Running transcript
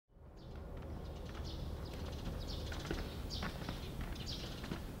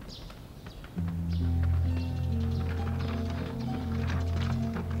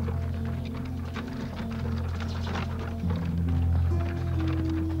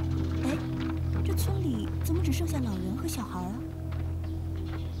只剩下老人和小孩啊。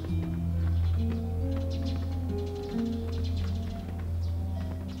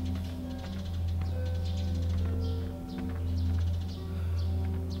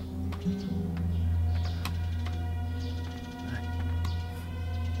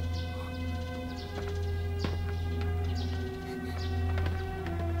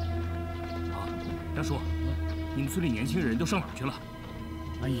梁叔，你们村里年轻人都上哪儿去了？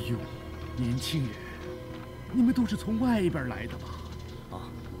哎呦，年轻人，你们都是从外边来的吧？啊，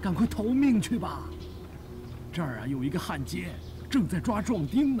赶快逃命去吧！这儿啊有一个汉奸正在抓壮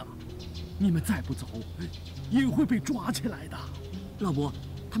丁呢，你们再不走，也会被抓起来的。老伯，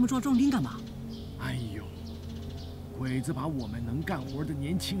他们抓壮丁干嘛？哎呦，鬼子把我们能干活的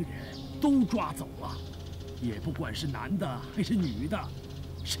年轻人都抓走了，也不管是男的还是女的，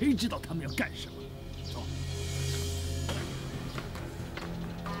谁知道他们要干什么？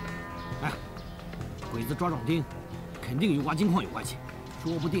 鬼子抓壮丁，肯定与挖金矿有关系，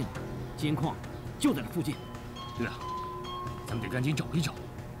说不定金矿就在这附近。对了，咱们得赶紧找一找。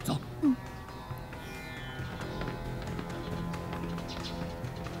走。嗯。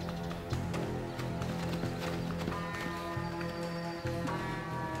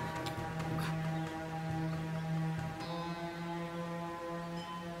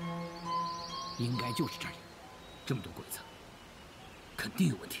应该就是这里。这么多鬼子，肯定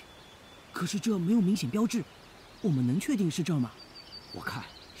有问题。 可是这没有明显标志，我们能确定是这儿吗？我看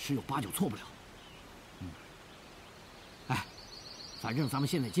十有八九错不了。哎，反正咱们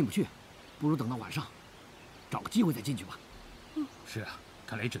现在进不去，不如等到晚上，找个机会再进去吧。是啊，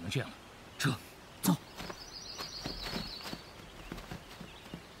看来也只能这样了。撤，走。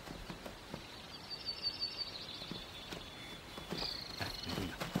哎，林队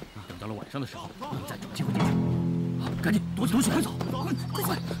长，等到了晚上的时候，我们再找机会进去。好，赶紧躲起来，快走，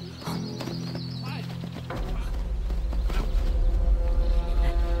快！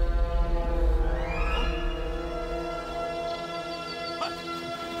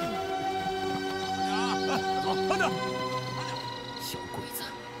 小鬼子，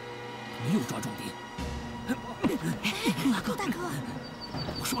又抓壮丁！大哥，大哥，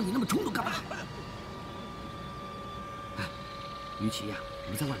我说你那么冲动干嘛？哎，与其呀，我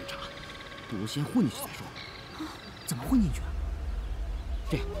们在外面查，不如先混进去再说。怎么混进去啊？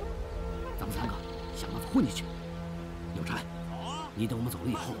这样，咱们三个想办法混进去。有禅，你等我们走了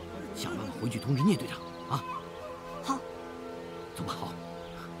以后，想办法回去通知聂队长啊。好，走吧，好，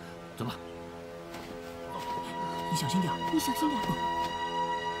走吧。 你小心点，你小心点。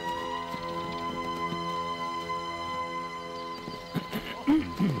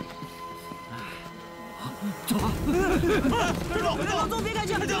走吧。老总别开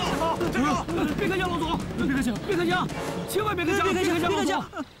枪！别开枪，老总！别开枪！别开枪！千万别开枪！别开枪！别开枪！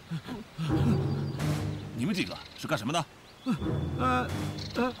你们几个是干什么的？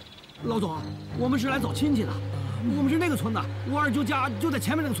老总，我们是来找亲戚的。我们是那个村的，我二舅家就在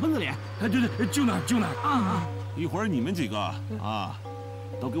前面那个村子里。哎，对对，就那儿啊！ 一会儿你们几个啊，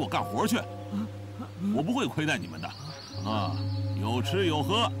都给我干活去！我不会亏待你们的，啊，有吃有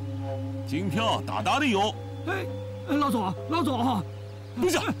喝，金票大大的有。哎，老总，蹲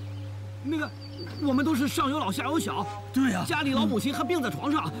下！那个，我们都是上有老下有小，对呀，家里老母亲还病在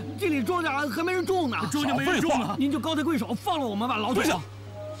床上，这里庄稼还没人种呢，庄稼没人种呢，您就高抬贵手放了我们吧，老总。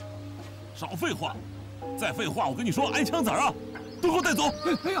少废话！再废话，我跟你说，挨枪子儿啊！都给我带走！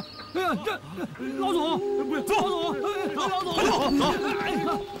哎呀，这老总，不要走！老总，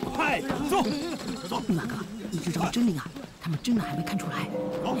快走！走！大哥，你这招真灵啊！他们真的还没看出来。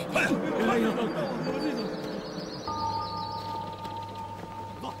走，快点！哎呀！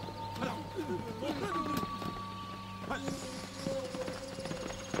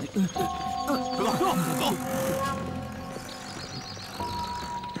走，走！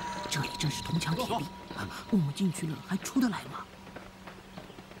这里真是铜墙铁壁，我们进去了还出得来吗？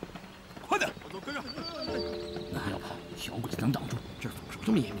 快点！我走，跟上！那还要跑？小鬼子能挡住？这儿防守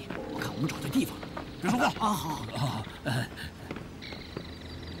这么严密，我看我们找对地方了。别说话啊！好啊！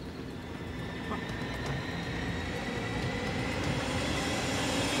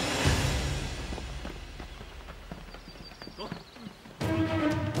走。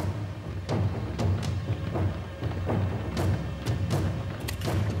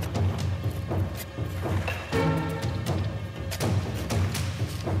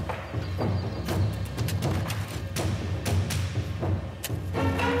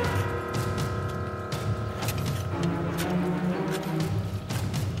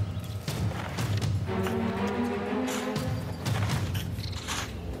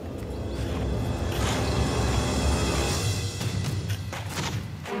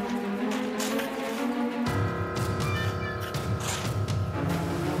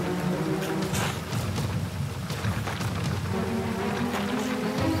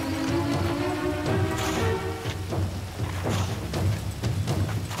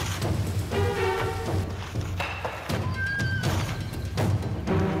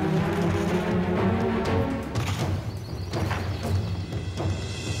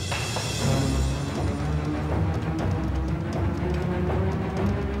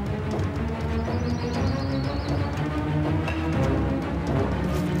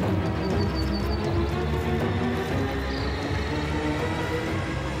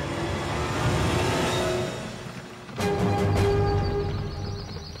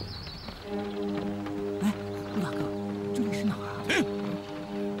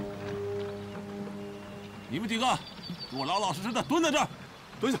我老老实实的蹲在这儿。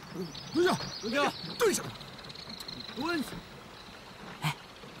蹲下，蹲下，蹲下，蹲下，蹲下。哎，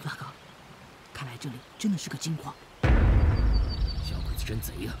大哥，看来这里真的是个金矿。小鬼子真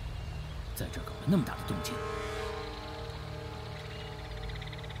贼呀，在这儿搞了那么大的动静。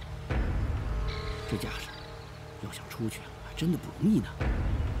这架势，要想出去还真的不容易呢。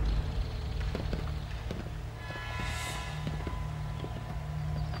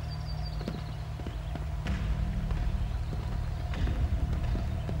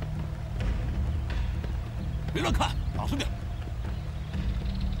别乱看，老实点。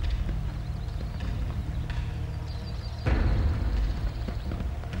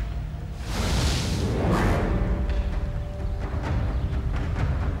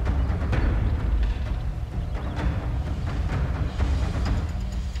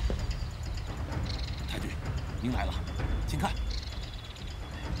太君，您来了，请看。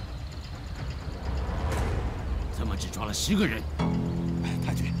怎么只抓了10个人？哎，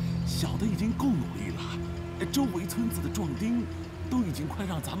太君，小的已经够努力了。 周围村子的壮丁都已经快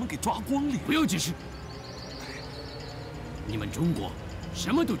让咱们给抓光了。不要解释，你们中国什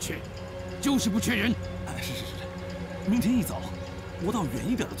么都缺，就是不缺人。哎，是，明天一早，我到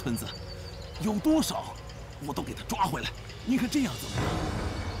远一点的村子，有多少我都给他抓回来。您看这样怎么样？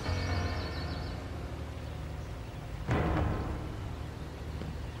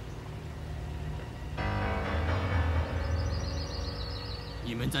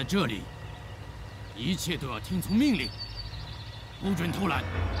你们在这里。 一切都要听从命令，不准偷懒，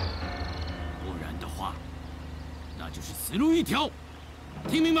不然的话，那就是死路一条。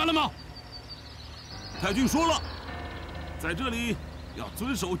听明白了吗？太君说了，在这里要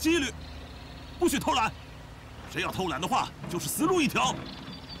遵守纪律，不许偷懒。谁要偷懒的话，就是死路一条。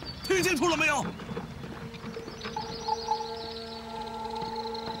听清楚了没有？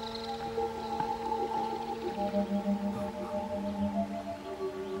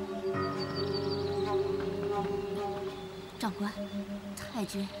长官，太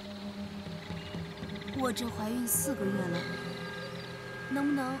君，我这怀孕4个月了，能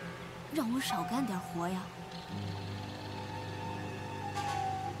不能让我少干点活呀？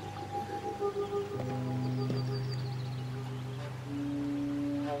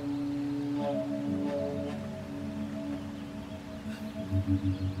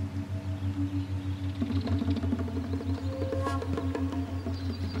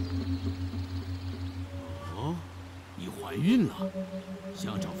怀孕了，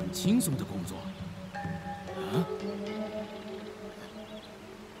想找份轻松的工作，啊？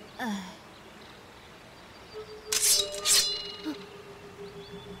哎，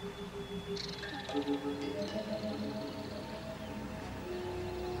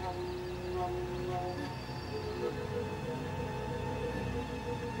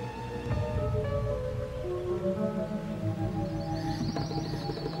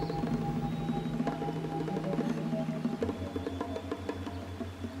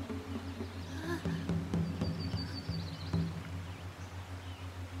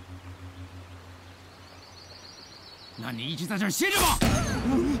那你一直在这儿歇着吧。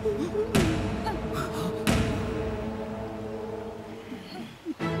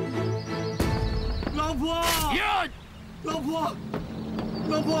老婆，呀！老婆，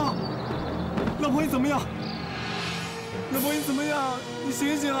老婆，老婆，你怎么样？老婆，你怎么样？你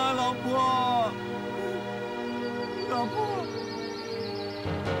醒醒啊，老婆！老婆。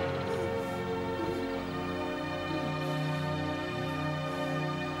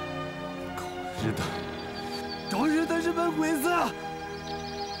 狗日的日本鬼子！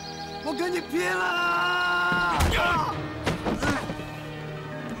我跟你拼了！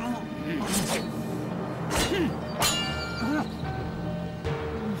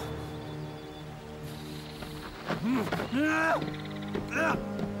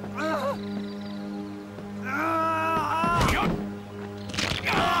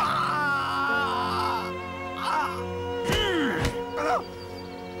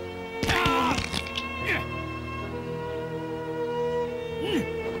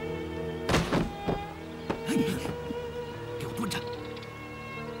给我蹲着！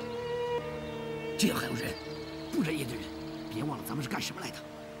这样还有人，不忍也得忍。别忘了咱们是干什么来的，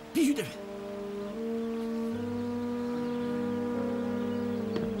必须得忍。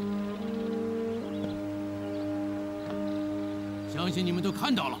相信你们都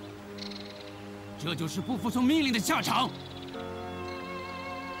看到了，这就是不服从命令的下场。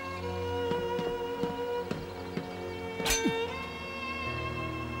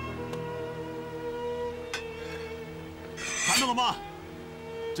看到了吗？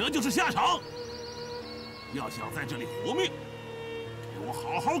这就是下场。要想在这里活命，给我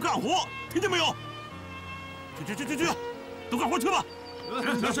好好干活，听见没有？去！都快回去吧！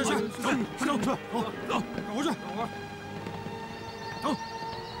是，走，赶快去，走，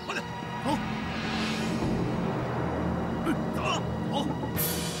快点，走，走了，走，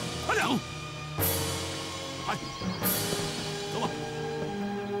快点，快，走吧。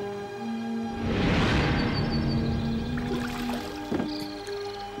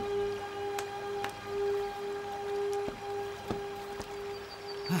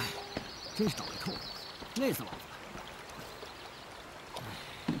哎，真是找回透了，累死老子了。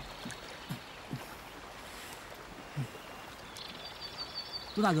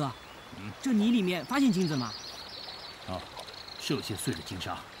 杜大哥，这泥里面发现金子了吗？啊，是有些碎的金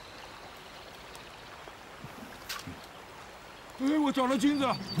沙。哎，我找到金子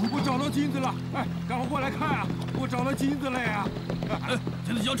了！我找到金子了！哎，赶快过来看啊！我找到金子了呀！哎，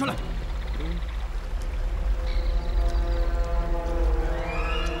金子交出来！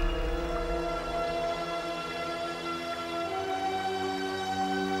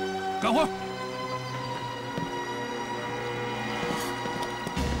干活！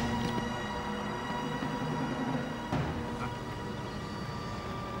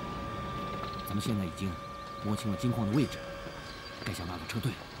 咱们现在已经摸清了金矿的位置，该想办法撤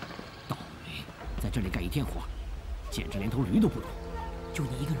退了。倒霉，在这里干一天活，简直连头驴都不如。就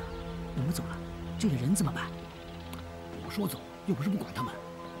你一个人，我们走了，这个人怎么办？我说走，又不是不管他们。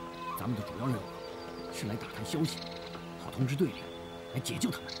咱们的主要任务是来打探消息，好通知队里来解救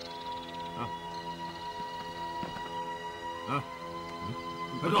他们。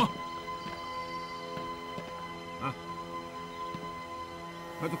快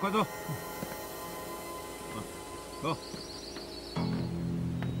走！快走！走！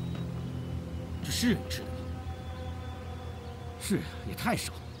这是人吃的吗？是，也太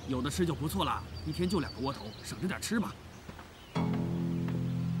少。有的吃就不错了，一天就2个窝头，省着点吃吧。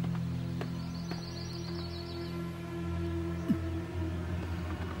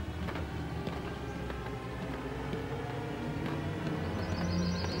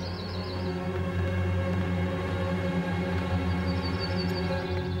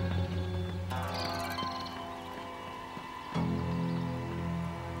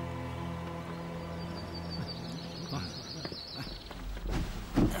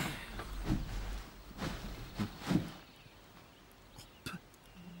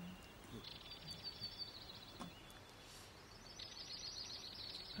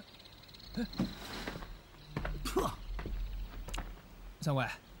三位，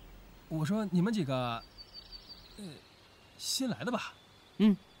我说你们几个，新来的吧？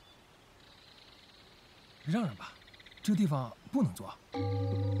嗯。让让吧，这地方不能坐。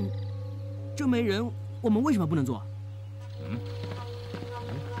这没人，我们为什么不能坐？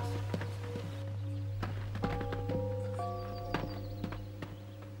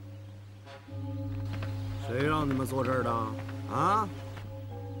谁让你们坐这儿的？啊！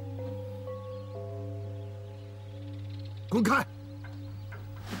滚开！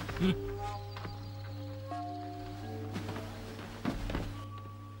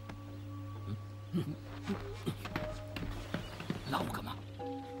拉我干嘛？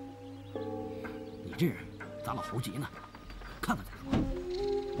你这人咋老猴急呢？看看再说。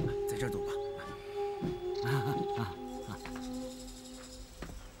在这儿坐吧。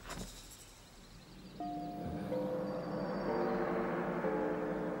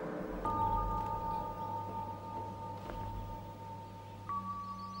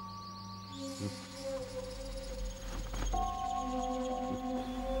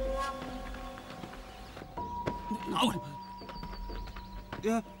拿过来。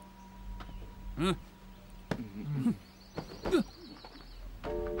爷。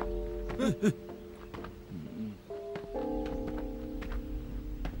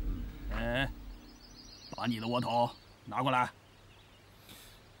哎，把你的窝头拿过来。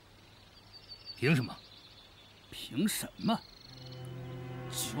凭什么？凭什么？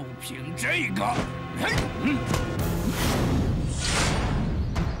就凭这个！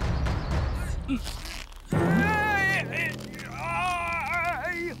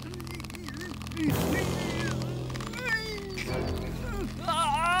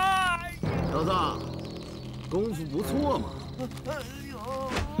小子，功夫不错嘛。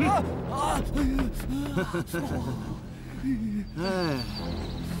哎，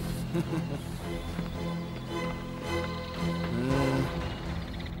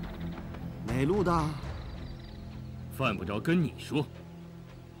哪路的？犯不着跟你说。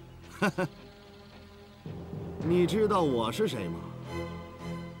你知道我是谁吗？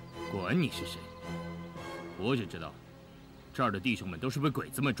管你是谁，我只知道，这儿的弟兄们都是被鬼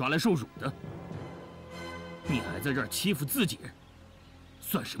子们抓来受辱的。你还在这儿欺负自己人，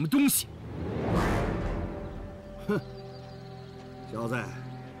算什么东西？哼！小子，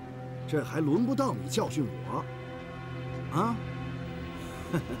这还轮不到你教训我，啊？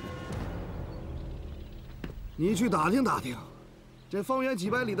你去打听打听，这方圆几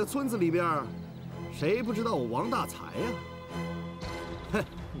百里的村子里边，谁不知道我王大才呀？哼！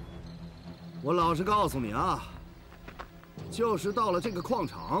我老实告诉你啊，就是到了这个矿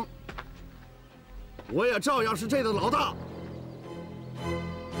场，我也照样是这的老大。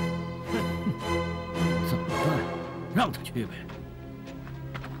怎么办？让他去呗。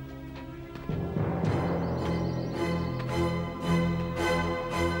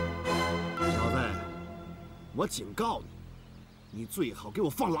小子，我警告你，你最好给我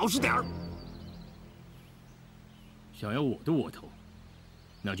放老实点儿。想要我的窝头，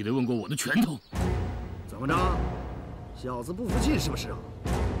那就得问过我的拳头。怎么着，小子不服气是不是啊？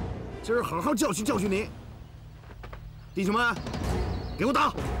今儿好好教训教训你。弟兄们，给我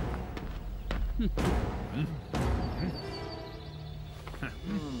打！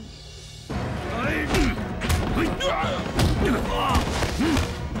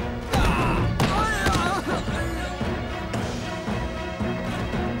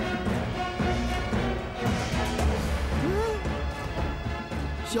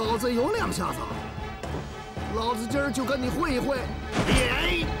小子有两下子，老子今儿就跟你会一会。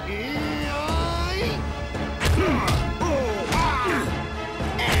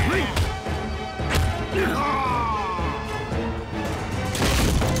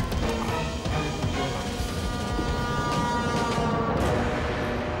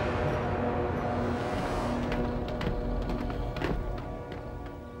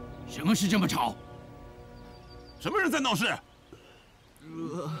什么事这么吵？什么人在闹事？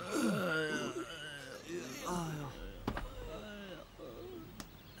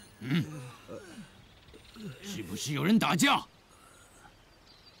是不是有人打架？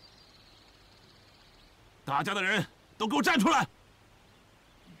打架的人都给我站出来！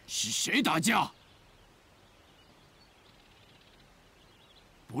是谁打架？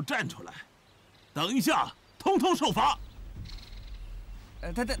不站出来，等一下，通通受罚。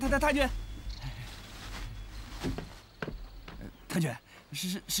太君，太君，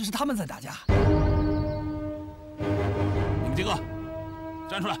是他们在打架。你们几个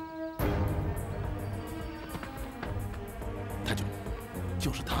站出来！太君，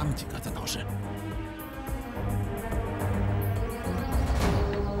就是他们几个在闹事。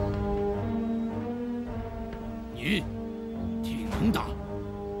你挺能打，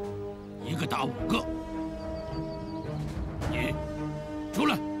一个打5个。你出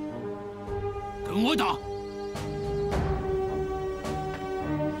来，跟我打。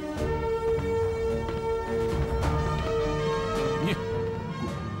你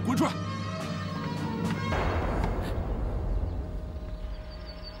滚出来！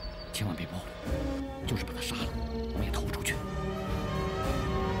千万别报复，就是把他杀了，我们也逃不出去。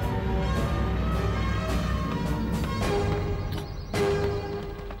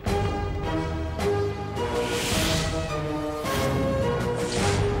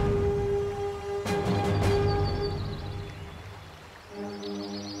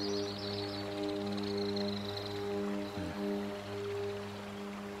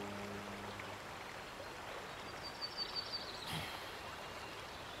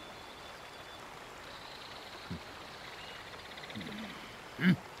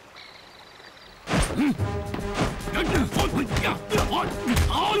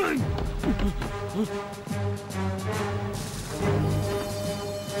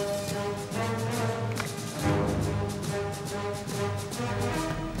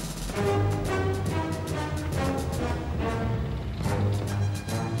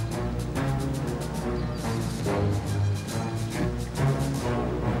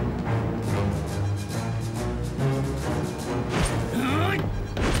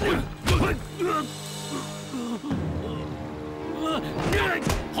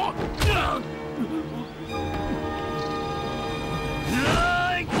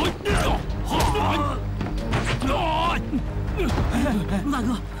陆大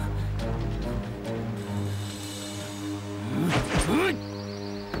哥，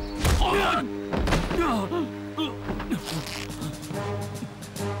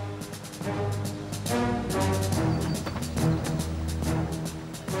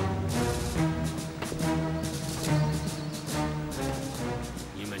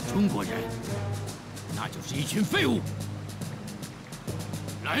你们中国人，那就是一群废物。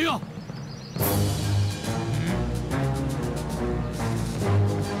来呀！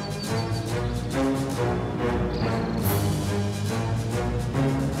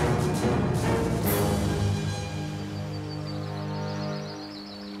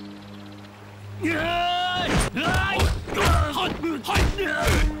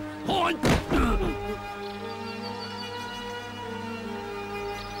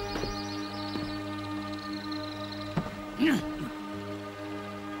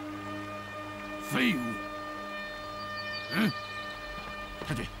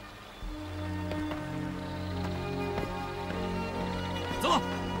吧！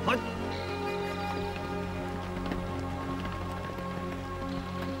好。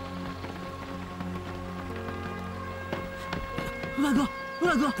陆大哥，陆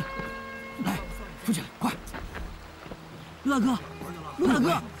大哥，来，扶起来，快！陆大哥，陆大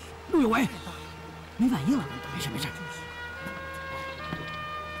哥，陆有为，没反应了，没事没事。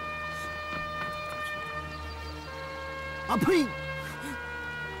啊呸！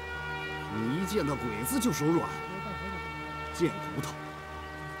你一见到鬼子就手软，贱骨头。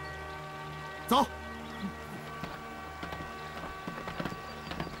走。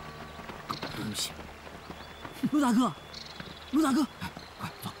狗东西！陆大哥，陆大哥，快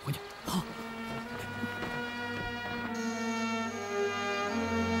走回去。好。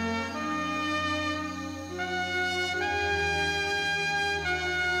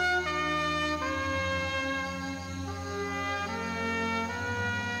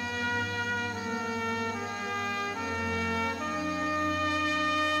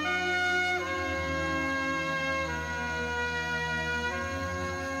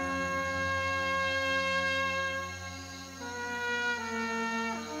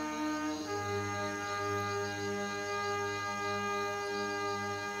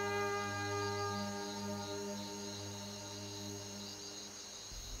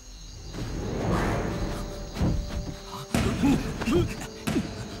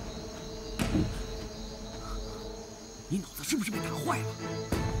你脑子是不是被打坏了？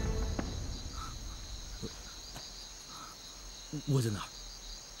我在哪儿？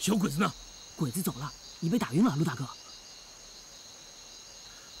小鬼子呢？鬼子走了，你被打晕了，陆大哥。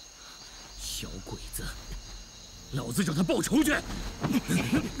小鬼子，老子找他报仇去！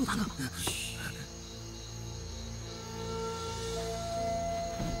陆大哥，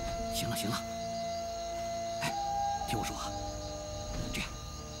行了行了，哎，听我说啊，这样，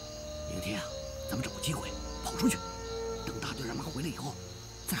明天啊，咱们找个机会跑出去，等大队人马回来以后，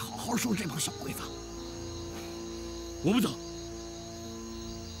再好好收拾这帮小鬼子。我不走。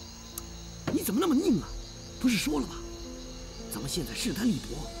你怎么那么拧啊？不是说了吗？咱们现在势单力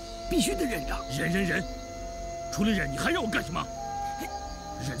薄，必须得忍着。忍！除了忍，你还让我干什么？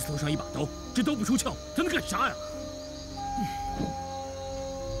人头上一把刀，这刀不出鞘，他能干啥呀？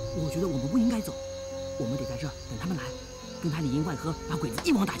我觉得我们不应该走，我们得在这儿等他们来，跟他里应外合，把鬼子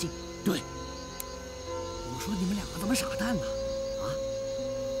一网打尽。对。我说你们两个怎么傻蛋呢？啊？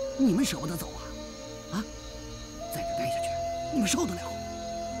你们舍不得走啊？啊？在这待下去，你们受得了？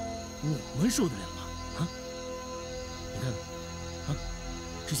我们受得了吗？啊？你看看，啊，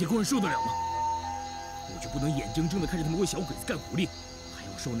这些工人受得了吗？我就不能眼睁睁地看着他们为小鬼子干苦力，还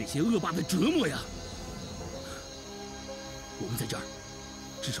要受那些恶霸的折磨呀！我们在这儿，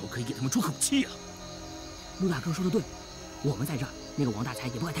至少可以给他们出口气呀！陆大哥说的对，我们在这儿，那个王大才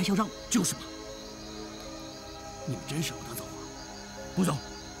也不敢太嚣张。就是嘛！你们真舍不得走啊？不走。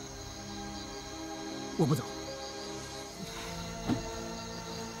我不走。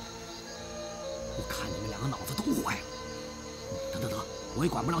我看你们两个脑子都坏了。得，我也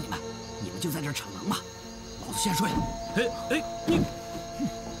管不了你们，你们就在这儿逞能吧。老子先睡了。哎，你。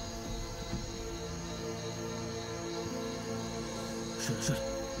睡了，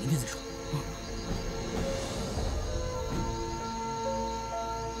明天再说。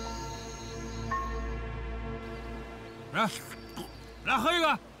来喝一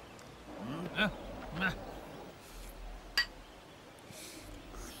个。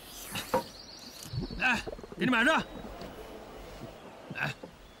来，给你买着。来，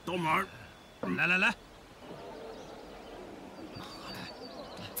到哪儿？来。妈的，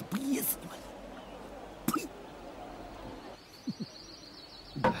怎么不噎死你们？呸！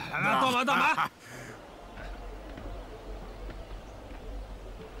来，倒满。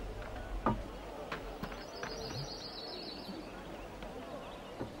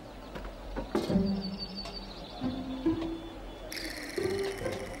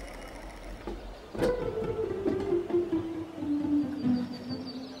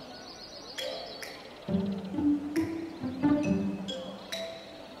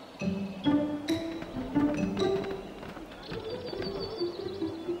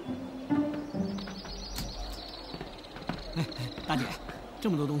大姐，这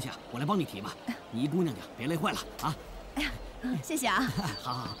么多东西啊，我来帮你提吧。你一姑娘家，别累坏了啊！哎呀，谢谢啊！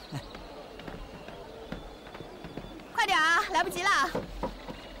好，快点啊，来不及了！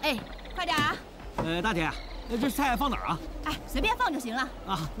哎，快点啊！大姐，这菜放哪儿啊？哎，随便放就行了。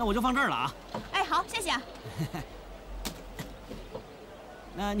啊，那我就放这儿了啊。哎，好，谢谢。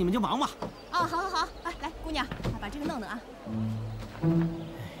那你们就忙吧。哦，好，哎，来，姑娘，把这个弄弄啊。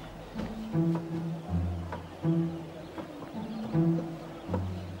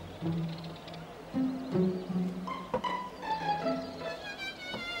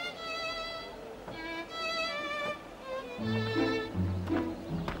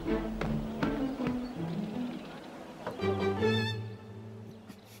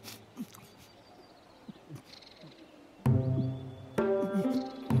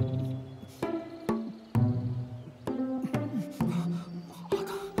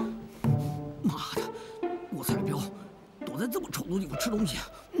有地方吃东西。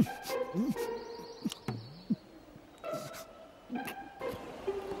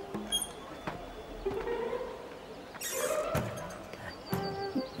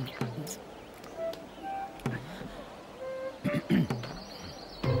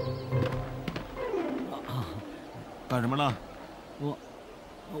干什么呢？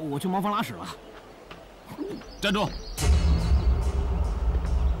我去茅房拉屎了。站住！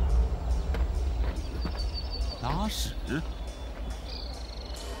拉屎？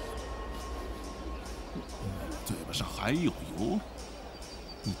嘴巴上还有油，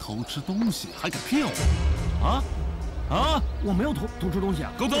你偷吃东西还敢骗我？啊！我没有偷吃东西，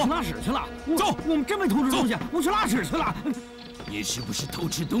给我走！我去拉屎去了。走！我们真没偷吃东西，我去拉屎去了。你是不是偷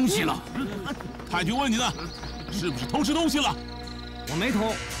吃东西了？太君问你呢，是不是偷吃东西了？我没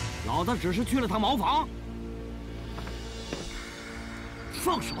偷，老子只是去了趟茅房。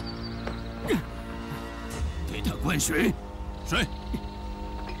放手！给他灌水。水。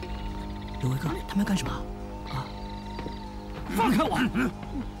刘维哥，他们要干什么？啊！放开我！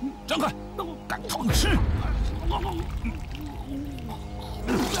张开！敢偷吃！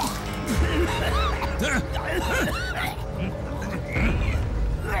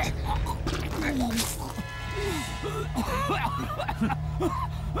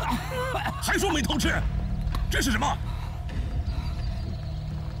还说没偷吃，这是什么？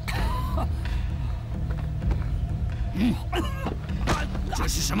这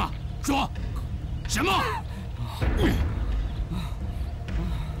是什么？说，什么？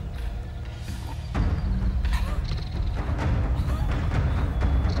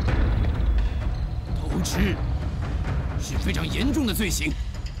偷吃是非常严重的罪行。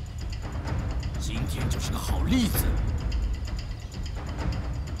今天就是个好例子，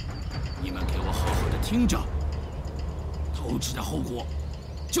你们给我好好的听着，偷吃的后果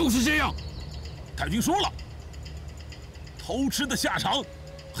就是这样。太君说了，偷吃的下场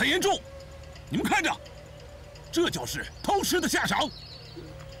很严重，你们看着，这就是偷吃的下场。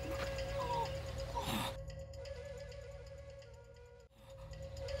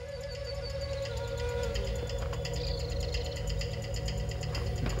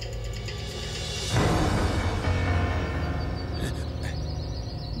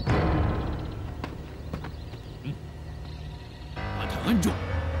把他摁住。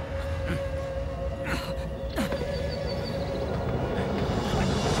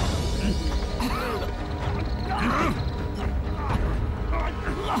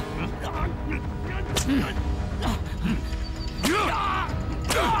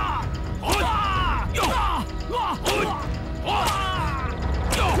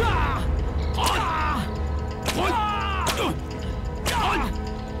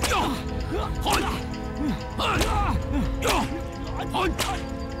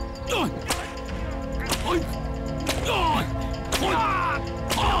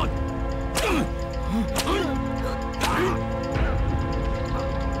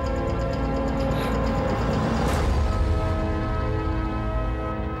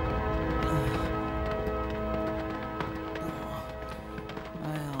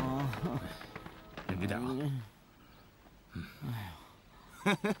忍着点啊！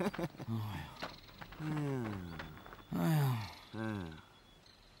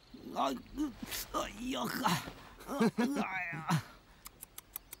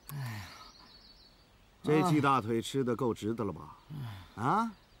这鸡大腿吃的够值的了吧？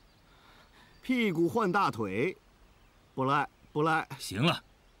啊？屁股换大腿，不赖不赖。行了，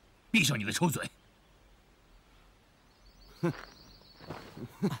闭上你的臭嘴。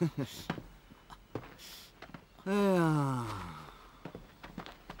哎呀！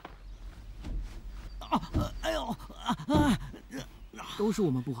哎呦！都是我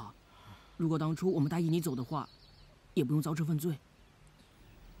们不好。如果当初我们答应你走的话，也不用遭这份罪。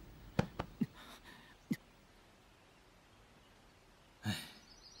哎，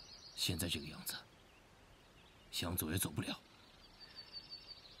现在这个样子，想走也走不了。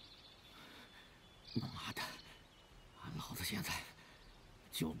妈的，老子现在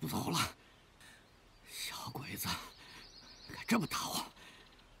就不走了。小鬼子，敢这么打我，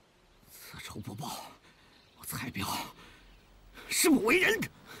此仇不报，我才表誓不为人。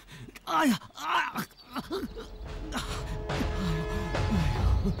哎呀！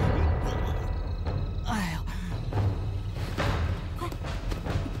哎呀！快！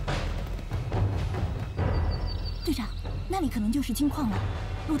队长，那里可能就是金矿了。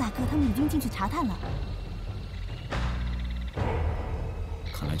陆大哥他们已经进去查探了。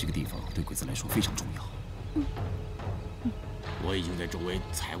看来这个地方对鬼子来说非常重要。我已经在周围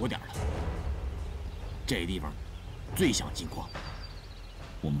踩过点了，这地方最像金矿。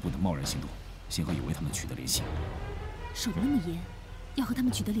我们不能贸然行动，先和有为他们取得联系。守得那么严，要和他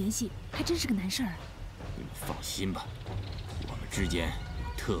们取得联系，还真是个难事儿啊。你们放心吧，我们之间有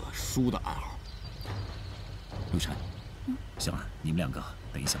特殊的暗号。陆晨，行了，你们两个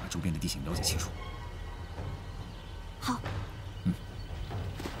等一下把周边的地形了解清楚。好。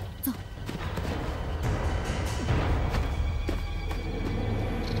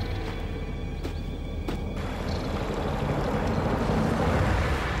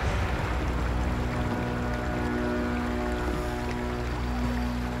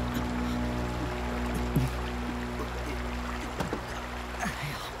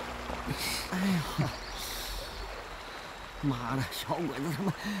 妈的，小鬼子他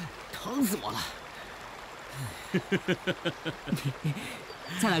妈疼死我了！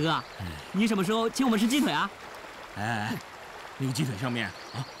蔡大哥，你什么时候请我们吃鸡腿啊？哎，那个鸡腿上面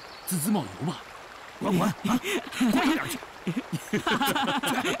啊，滋滋冒油吧？滚滚啊，滚一边去！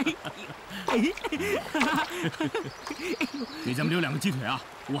给咱们留2个鸡腿啊，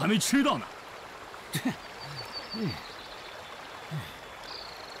我还没吃到呢。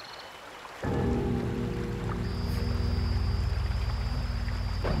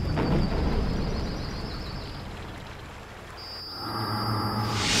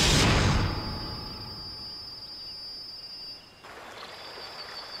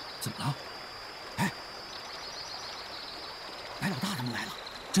怎么了？哎，白老大他们来了，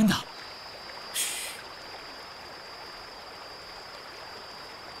真的？嘘，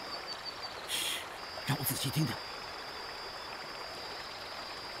嘘，让我仔细听听。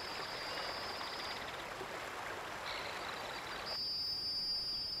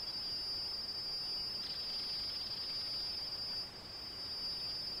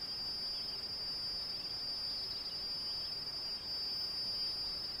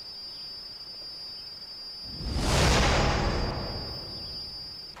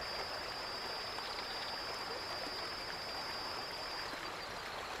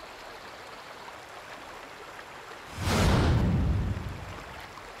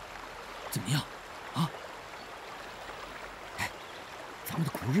怎么样？啊？哎，咱们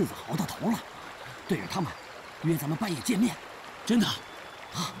的苦日子熬到头了，对着他们约咱们半夜见面，真的？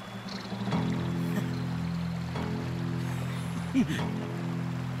啊？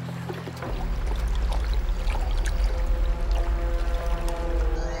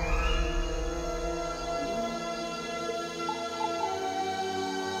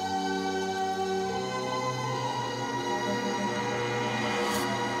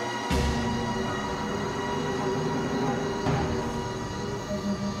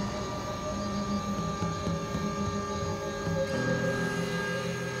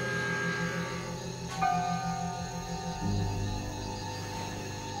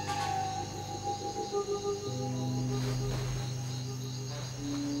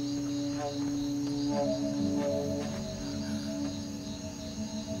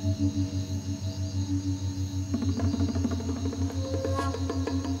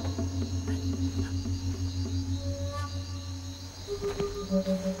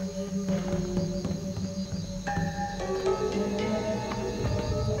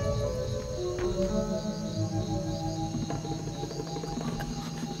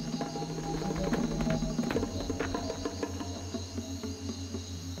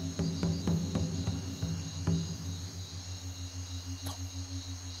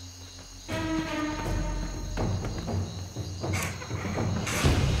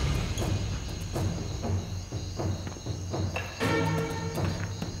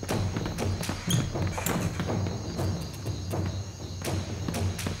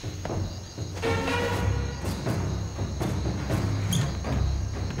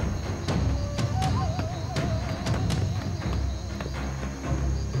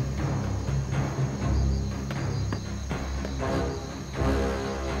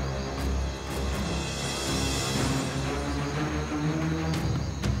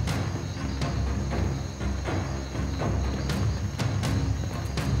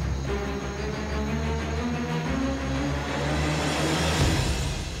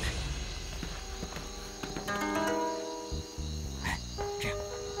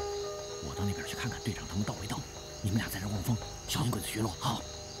巡逻好。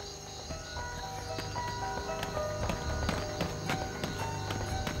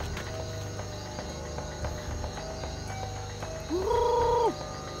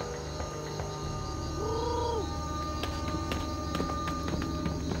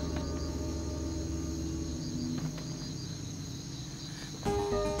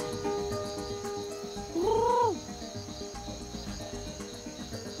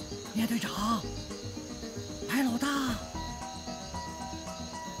叶队长，白老大。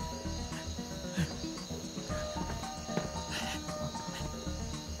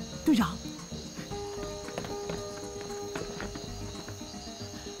队长。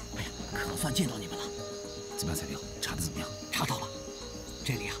哎呀，可算见到你们了。怎么样，材料？查的怎么样？查到了，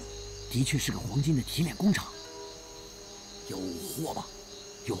这里啊，的确是个黄金的提炼工厂。有货吗？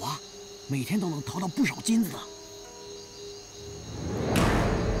有啊，每天都能淘到不少金子的。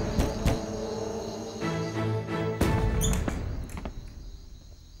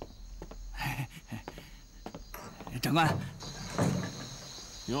 长官，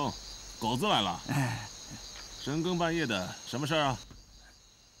哟，狗子来了。哎，深更半夜的，什么事儿啊？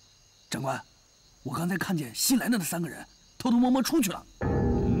长官，我刚才看见新来的那3个人偷偷摸摸出去了，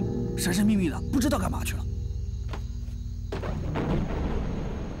神神秘秘的，不知道干嘛去了。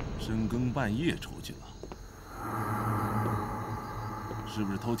深更半夜出去了，是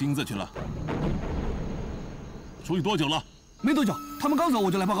不是偷金子去了？出去多久了？没多久，他们刚走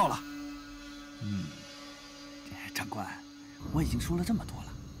我就来报告了。长官，我已经说了这么多了，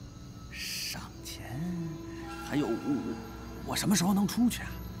赏钱，还有我什么时候能出去啊？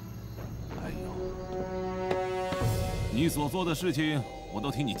哎呦，你所做的事情我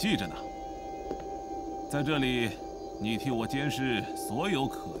都替你记着呢。在这里，你替我监视所有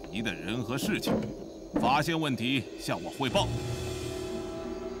可疑的人和事情，发现问题向我汇报。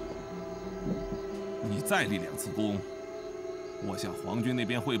你再立2次功，我向皇军那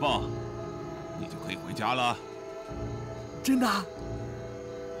边汇报，你就可以回家了。 真的？哎呀，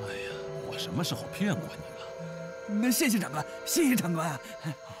我什么时候骗过你了？那谢谢长官，谢谢长官。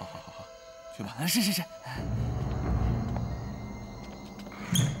好，去吧。是。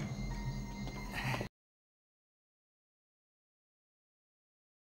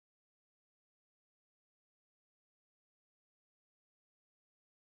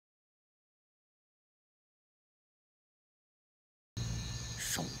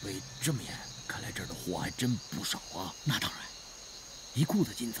守备这么严，看来这儿的货还真不少啊。那当然，一裤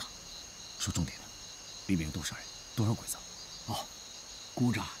子金子。说重点的，里面有多少人？多少鬼子？哦，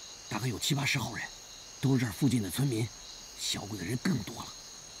估着大概有7、80号人，都是这儿附近的村民。小鬼的人更多了。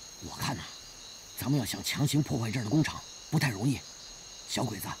我看呐，咱们要想强行破坏这儿的工厂，不太容易。小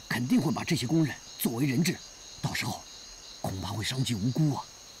鬼子肯定会把这些工人作为人质，到时候恐怕会伤及无辜啊。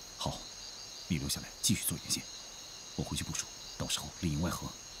好，你留下来继续做眼线，我回去部署，到时候里应外合。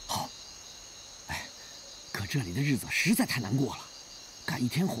好。哎，可这里的日子实在太难过了，干一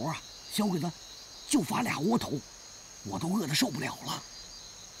天活啊，小鬼子就罚2窝头，我都饿得受不了了。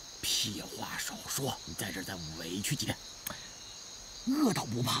屁话少说，你在这儿再委屈几天。饿倒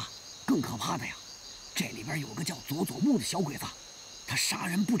不怕，更可怕的呀，这里边有个叫佐木的小鬼子，他杀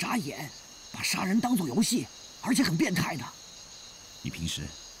人不眨眼，把杀人当作游戏，而且很变态的。你平时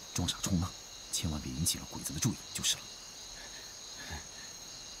装傻充愣，千万别引起了鬼子的注意就是了。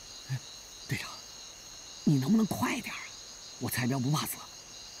队长，你能不能快点啊？我才彪不怕死，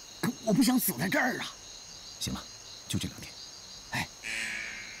可我不想死在这儿啊。行了，就这2天。哎，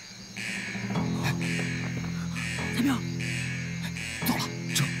才彪，走了，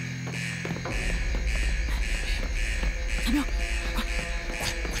撤。才彪，快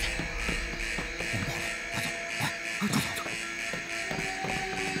点！我们到了，快走，快，走。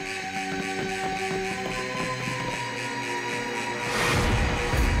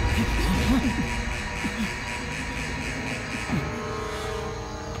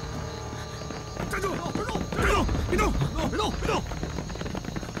站住！别动！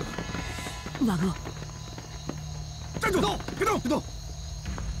陆大哥，站住！别动！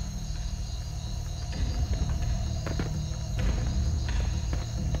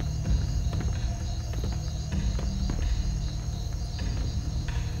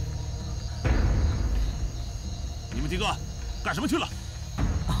你们几个干什么去了？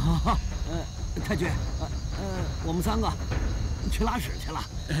太君，我们3个去拉屎去了。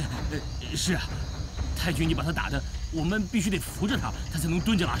是啊，太君，你把他打的，我们必须得扶着他，他才能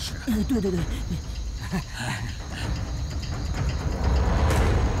蹲着拉屎。对。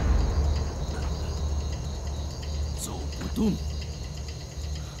走不动，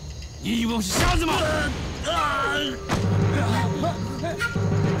你以为我是瞎子吗？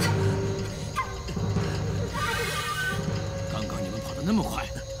刚刚你们跑得那么快，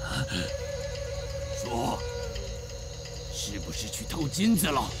说，是不是去偷金子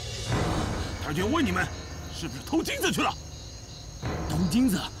了？太君问你们，是不是偷金子去了？偷金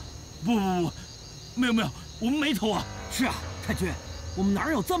子？不，没有，我们没偷啊。是啊，太君，我们哪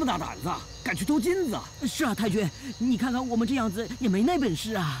有这么大胆子，敢去偷金子啊？是啊，太君，你看看我们这样子也没那本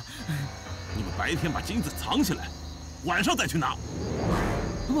事啊。你们白天把金子藏起来，晚上再去拿。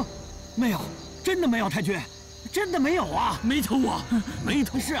不，没有，真的没有，太君，真的没有啊，没偷啊，没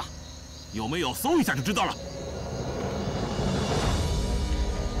偷。是啊，有没有搜一下就知道了。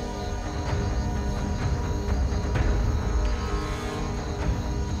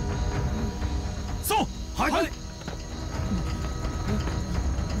快！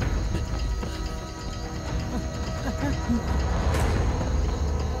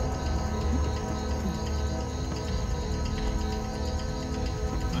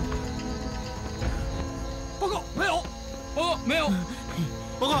报告没有，报告没有，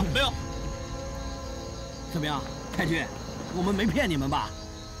报告没有。怎么样，太君？我们没骗你们吧？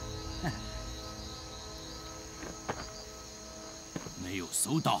没有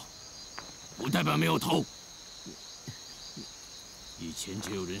搜到，不代表没有偷。以前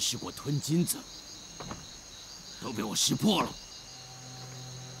就有人试过吞金子，都被我识破了。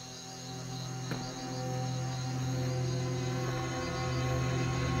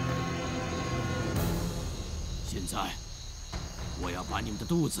现在，我要把你们的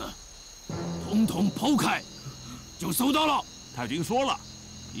肚子统统剖开，就搜到了。太君说了，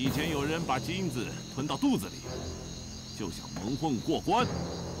以前有人把金子吞到肚子里，就想蒙混过关。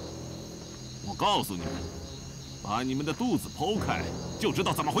我告诉你们，把你们的肚子剖开，就知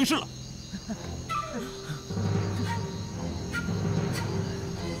道怎么回事了。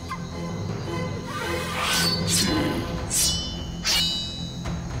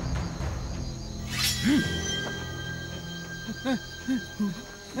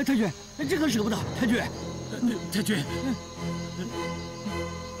太君，这个舍不得，太君，太君，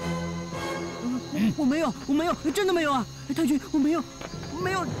我没有，真的没有啊！太君，我没有。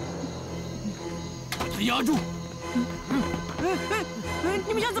把他压住！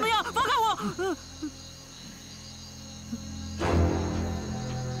你们想怎么样？放开我！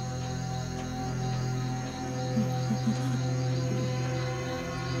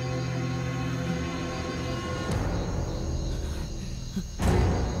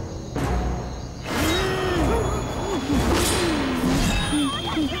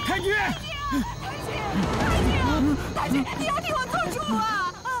太君，你要替我做主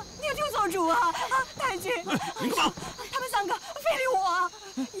啊！你要替我做主啊！太君，你干嘛？他们三个非礼我，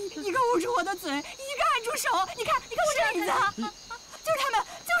一个捂住我的嘴，一个按住手。你看我这影子，就是他们。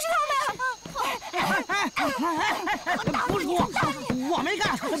不是我，我没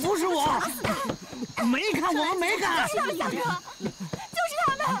干，不是我，没干，我们没干。就是他们三个，就是他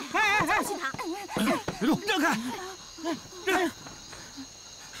们，就是他。别动，让开！让开！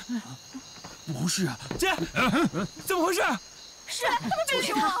不是啊，姐，怎么回事？是他们非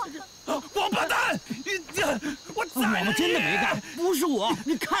礼我！王八蛋！我们真的没干，不是我，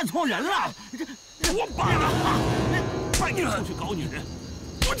你看错人了。我爸的，派你出去搞女人，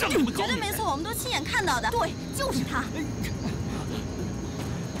我让你们搞女人。绝对没错，我们都亲眼看到的。对，就是他。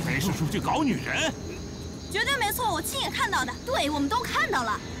还是出去搞女人？绝对没错，我亲眼看到的。对，我们都看到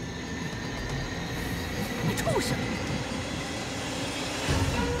了。你畜生！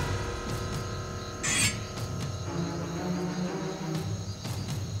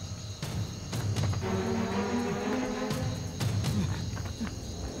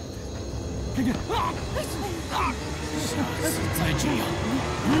下次再这样，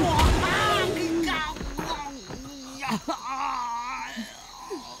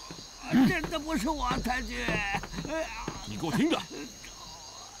真的不是我，太君。你给我听着，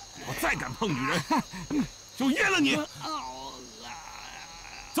我再敢碰女人，就阉了你。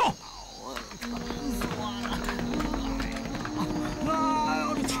走。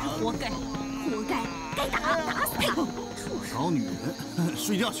活该，该打死他！搞女人，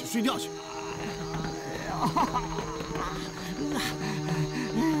睡觉去。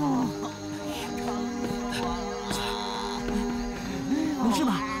没事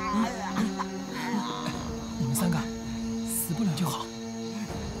吧？你们三个死不了就好。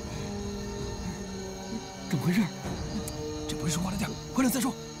怎么回事？这不是说话的地儿，回来再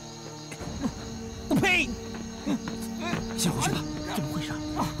说。我呸！先回去吧。怎么回事？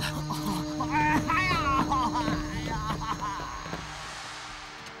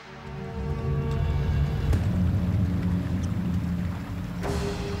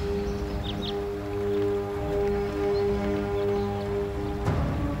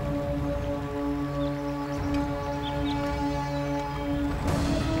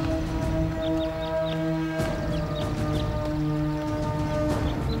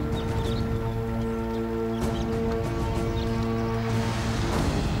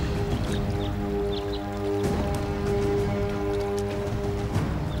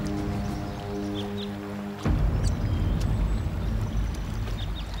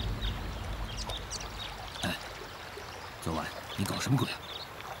什么鬼啊？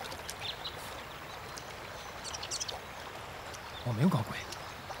我没有搞鬼，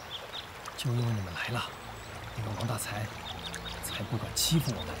就因为你们来了，那个王大才才不敢欺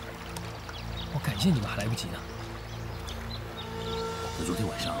负我们。我感谢你们还来不及呢。昨天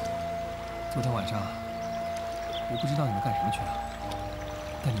晚上，我不知道你们干什么去了，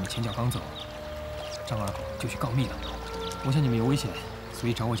但你们前脚刚走，张二狗就去告密了。我想你们有危险，所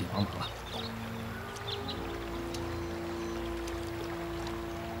以找我姐帮忙了。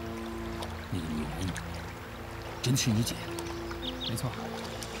那个女人真的是你姐？没错，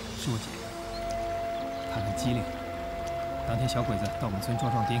是我姐。她很机灵。当天小鬼子到我们村抓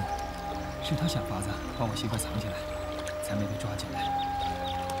壮丁，是她想法子把我媳妇藏起来，才没被抓进来。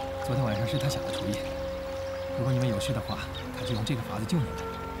昨天晚上是她想的主意。如果你们有事的话，她就用这个法子救你们，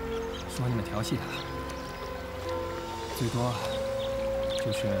说你们调戏她，最多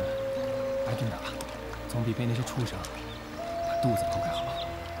就是挨顿打，总比被那些畜生把肚子剖开好。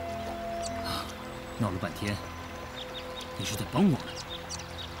闹了半天，你是在帮我们，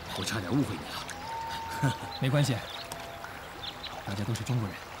我差点误会你了。没关系，大家都是中国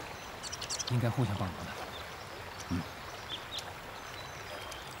人，应该互相帮忙的。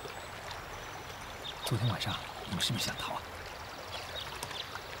昨天晚上你们是不是想逃啊？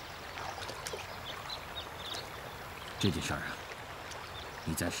这件事儿啊，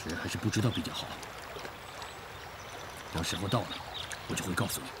你暂时还是不知道比较好。等时候到了，我就会告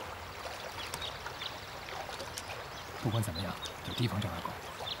诉你。不管怎么样，有提防张二狗。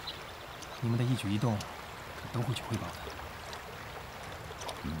你们的一举一动，我都会去汇报的。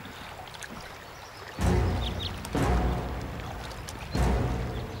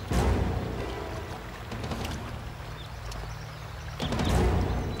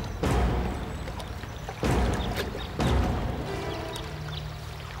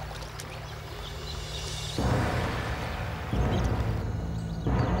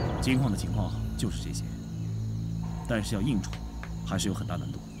金矿的情况就是这些，但是要硬闯，还是有很大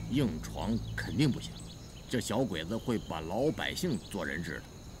难度。硬闯肯定不行，这小鬼子会把老百姓做人质的。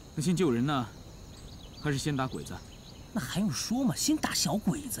那先救人呢，还是先打鬼子？那还用说吗？先打小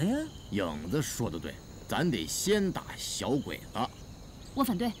鬼子呀！影子说的对，咱得先打小鬼子。我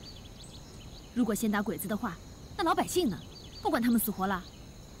反对。如果先打鬼子的话，那老百姓呢？不管他们死活了。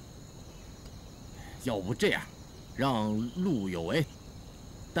要不这样，让陆有为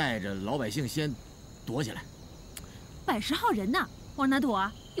带着老百姓先躲起来。100号人呢，往哪躲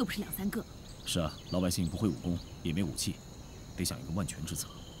啊？又不是2、3个。是啊，老百姓不会武功，也没武器，得想一个万全之策，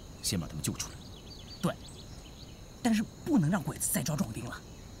先把他们救出来。对，但是不能让鬼子再抓壮丁了，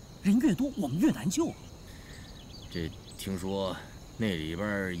人越多我们越难救。这听说那里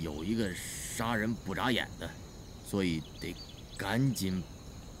边有一个杀人不眨眼的，所以得赶紧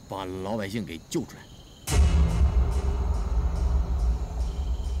把老百姓给救出来。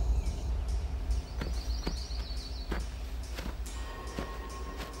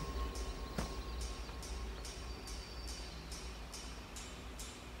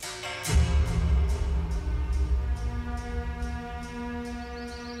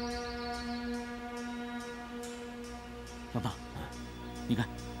老大，你看，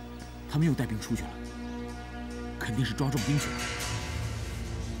他们又带兵出去了，肯定是抓壮丁去了。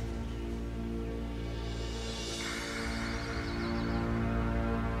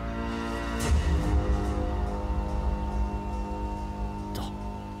走，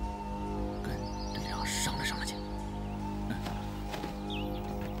跟队长商量商量去。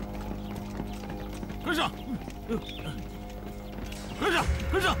跟上，跟上，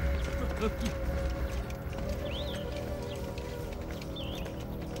跟上！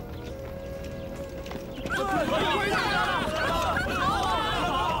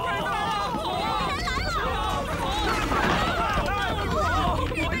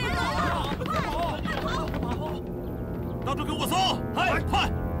大柱给我搜！快，快！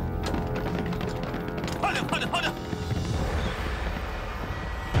快点，快点，快点！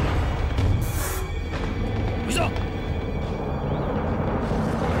回上！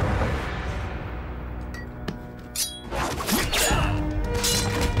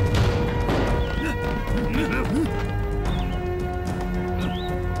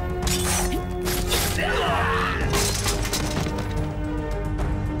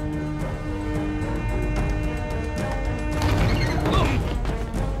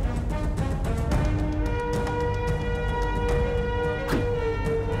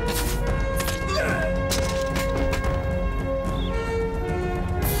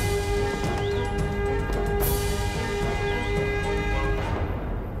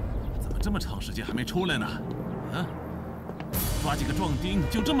这么长时间还没出来呢，啊？抓几个壮丁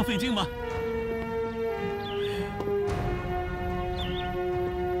就这么费劲吗？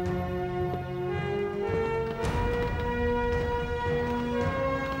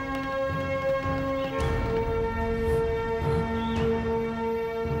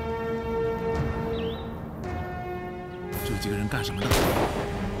这几个人干什么的？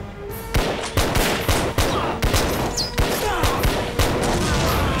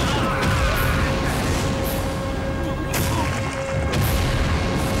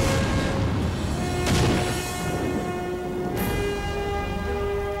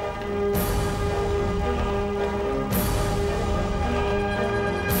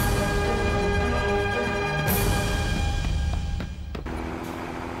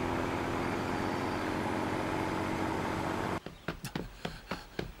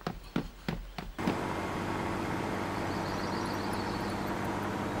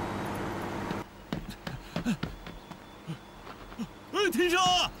停车！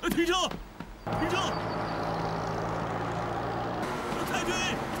停车！停车！太君，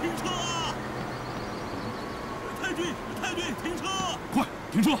停车啊！太君，太君，停车！快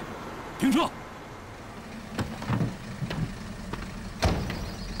停车！停车！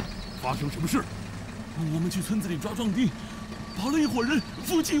发生什么事？我们去村子里抓壮丁，跑了一伙人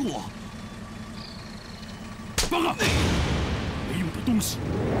伏击我。报告！没用的东西，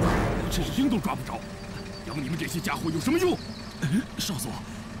我这是兵都抓不着，养你们这些家伙有什么用？少佐，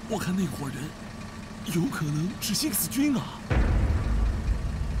我看那伙人有可能是新四军啊。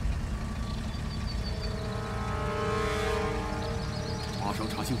马上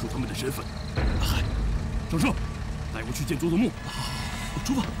查清楚他们的身份。嗨，上车，带我去见佐佐木。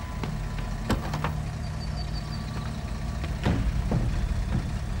出发。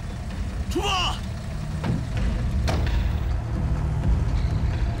出发！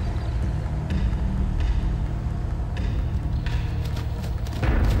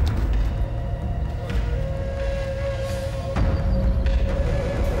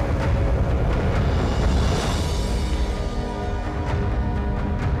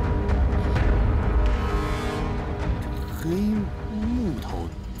黑木头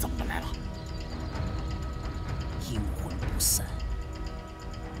怎么来了？阴魂不散。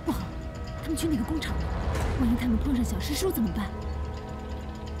不好，他们去那个工厂了。万一他们碰上小师叔怎么办？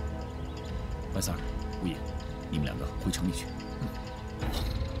白三儿、吴野，你们两个回城里去。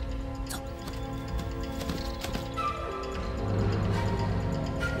走。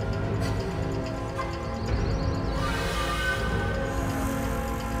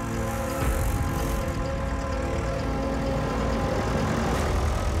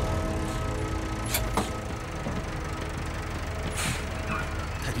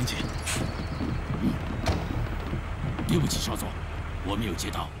太平姐，对不起，少佐，我没有接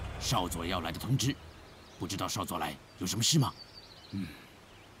到少佐要来的通知，不知道少佐来有什么事吗？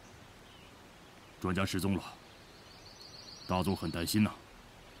专家失踪了，大佐很担心呐，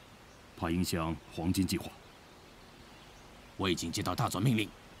怕影响黄金计划。我已经接到大佐命令，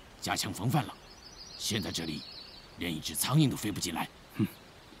加强防范了。现在这里连一只苍蝇都飞不进来。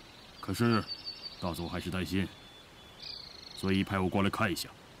可是大佐还是担心，所以派我过来看一下。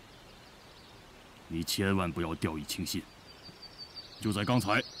你千万不要掉以轻心。就在刚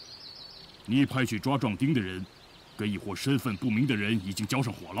才，你派去抓壮丁的人，跟一伙身份不明的人已经交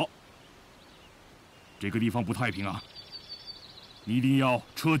上火了。这个地方不太平啊！你一定要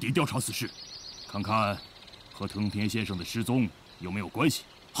彻底调查此事，看看和藤田先生的失踪有没有关系。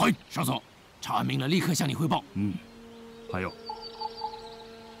嗨，少佐，查案明了，立刻向你汇报。还有，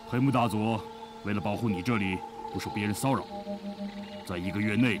黑木大佐为了保护你这里不受别人骚扰，在1个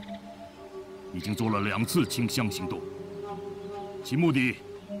月内已经做了2次清乡行动，其目的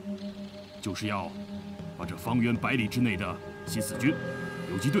就是要把这方圆100里之内的新四军、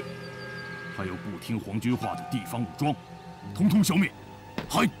游击队，还有不听皇军话的地方武装，统统消灭。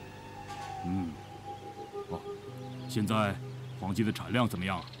嗨。现在黄金的产量怎么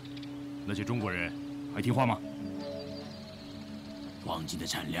样啊？那些中国人还听话吗？黄金的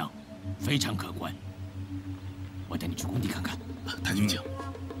产量非常可观，我带你去工地看看。太君请。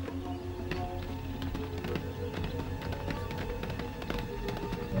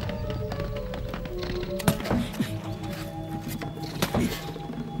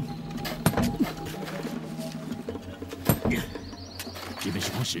这边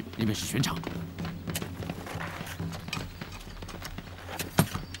是工室，那边是选场。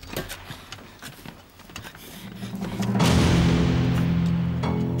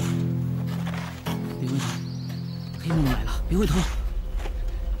别回头，黑木来了！别回头，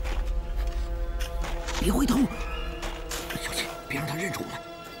别回头，小心，别让他认出我们。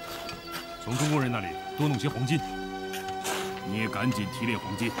从中国人那里多弄些黄金，你也赶紧提炼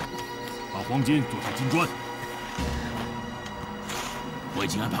黄金，把黄金做成金砖。我已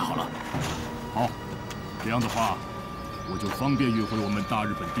经安排好了。好，这样的话，我就方便运回我们大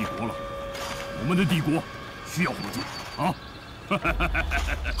日本帝国了。我们的帝国需要黄金啊！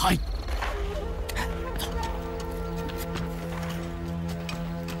嗨。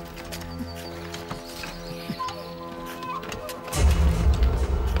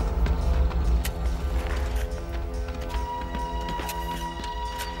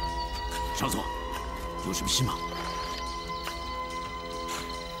少佐，有什么事吗？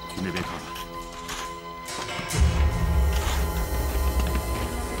去那边看看。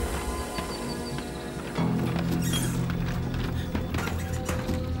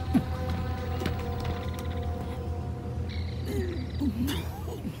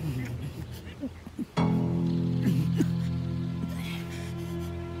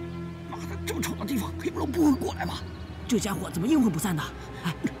妈的，这么丑的地方，黑不龙不会过来吧？这家伙怎么阴魂不散的？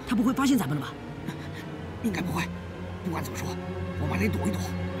哎，他不会发现咱们了吧？应该不会。不管怎么说，我们得躲一躲，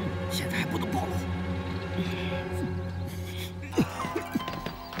现在还不能暴露。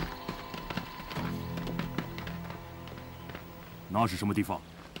那是什么地方？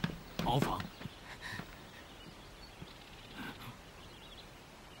茅房。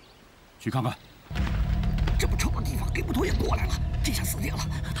去看看。这么臭的地方，给木头也过来了，这下死定了！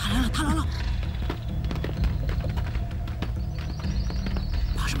他来了，他来了！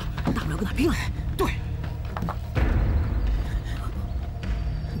怕什么？大不了跟他拼了！对。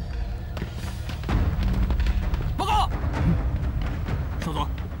报告，少佐，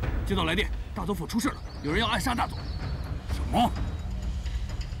接到来电，大佐府出事了，有人要暗杀大佐。什么？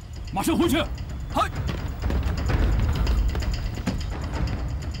马上回去！嗨。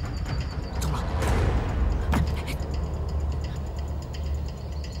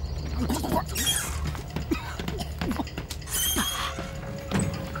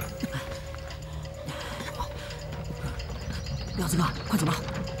廖子哥，快走吧，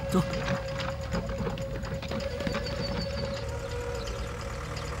走。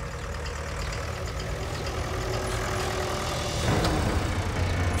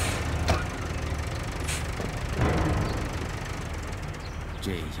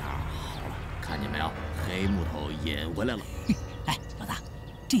这下好了，看见没有？黑木头引回来了。哎，老大，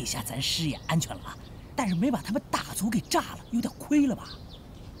这下咱师爷安全了啊！但是没把他们大佐给炸了，有点亏了吧？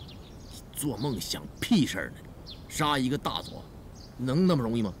做梦想屁事儿呢！杀一个大佐，能那么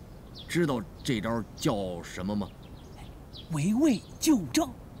容易吗？知道这招叫什么吗？围魏救郑。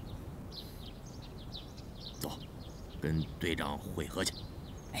走，跟队长会合去。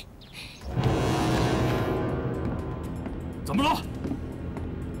哎，怎么了，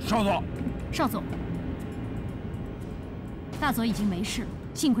少佐？少佐，大佐已经没事了，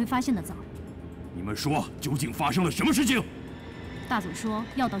幸亏发现的早。你们说，究竟发生了什么事情？大佐说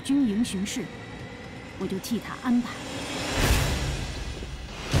要到军营巡视，我就替他安排。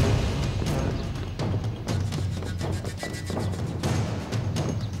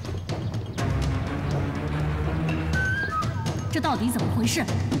这到底怎么回事？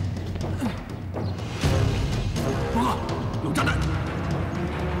报告，有炸弹！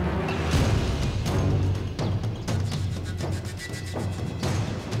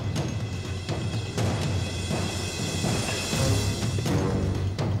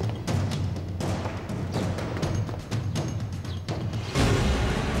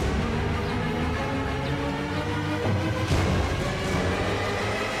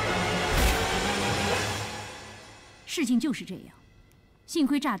事情就是这样，幸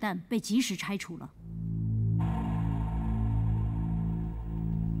亏炸弹被及时拆除了。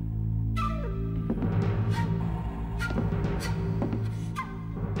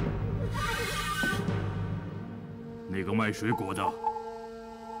那个卖水果的，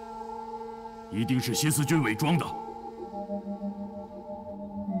一定是新四军伪装的。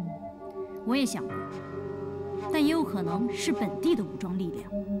我也想过，但也有可能是本地的武装力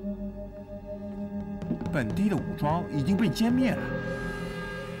量。本地的武装已经被歼灭了，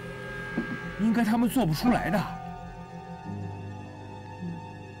应该他们做不出来的。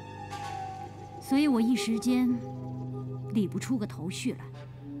所以我一时间理不出个头绪来。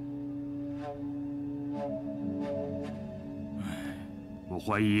我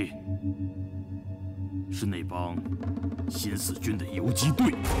怀疑是那帮新四军的游击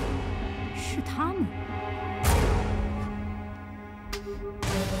队。是他们？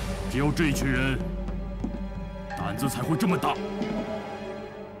只有这群人胆子才会这么大。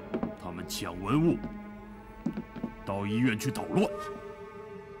他们抢文物，到医院去捣乱，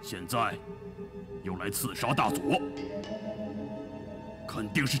现在又来刺杀大佐，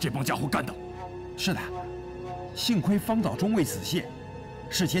肯定是这帮家伙干的。是的，幸亏方岛中尉死线，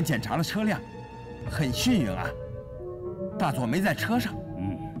事先检查了车辆，很幸运啊，大佐没在车上。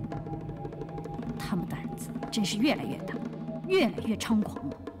他们胆子真是越来越大，越来越猖狂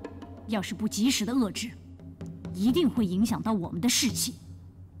了。要是不及时的遏制，一定会影响到我们的士气。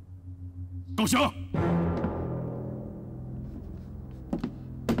高翔，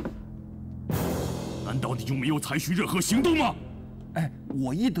难道你就没有采取任何行动吗？哎，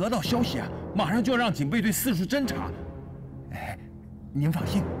我一得到消息啊，马上就让警备队四处侦查。哎，您放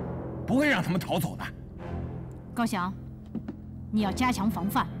心，不会让他们逃走的。高翔，你要加强防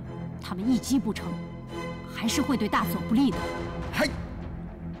范，他们一击不成，还是会对大佐不利的。嗨，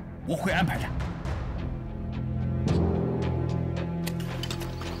我会安排的。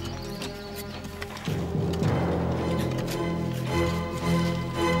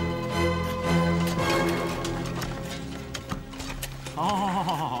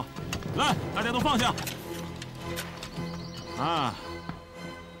好，来，大家都放下。啊！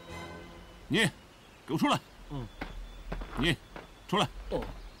你，给我出来！你，出来！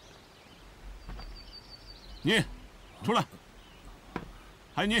你，出来！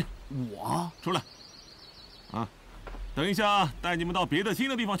还有你，我出来！啊，等一下带你们到别的新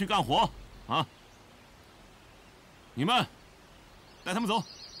的地方去干活啊！你们带他们走，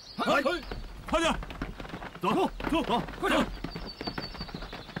快点，走，快点，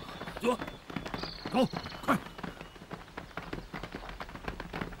走，快！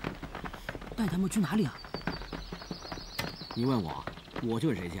带他们去哪里啊？你问我，我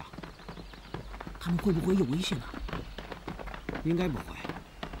去谁家？他们会不会有危险啊？应该不会。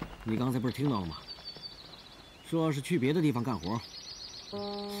你刚才不是听到了吗？说是去别的地方干活。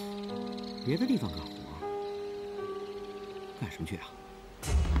别的地方干活？干什么去啊？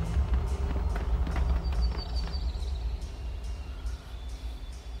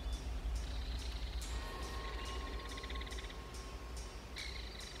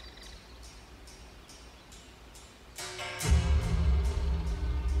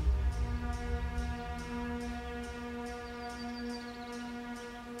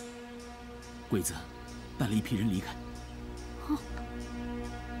鬼子带了一批人离开。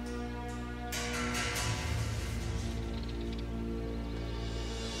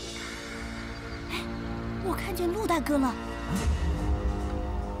哎，我看见陆大哥了。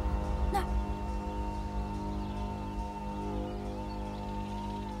那儿。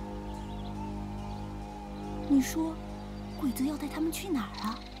你说，鬼子要带他们去哪儿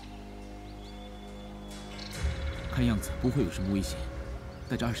啊？看样子不会有什么危险，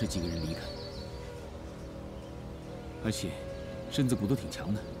带着20几个人离开。而且，身子骨都挺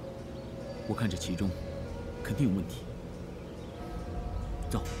强的，我看这其中肯定有问题。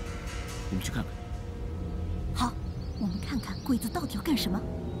走，我们去看看。好，我们看看鬼子到底要干什么。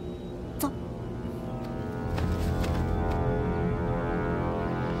走。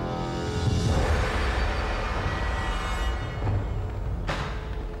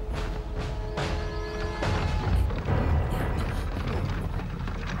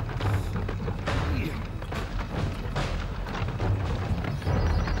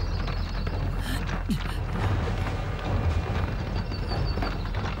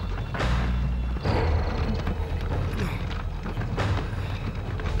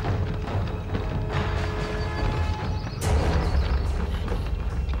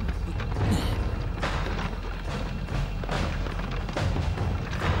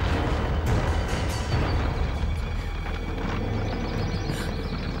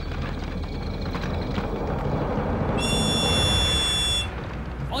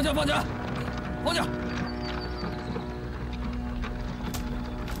放下！放下！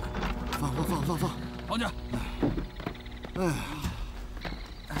放！放下！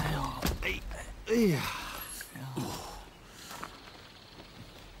哎呀！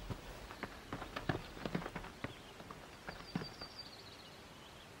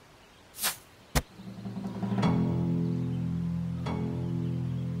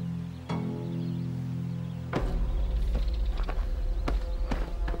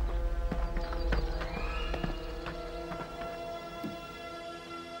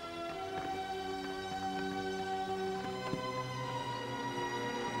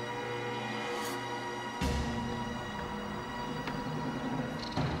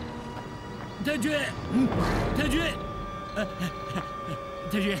太君，太君，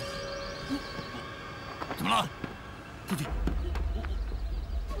太君，怎么了？太君，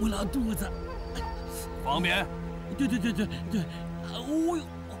我拉肚子，方便？对，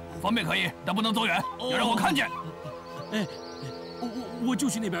方便可以，但不能走远，要让我看见。哎，我就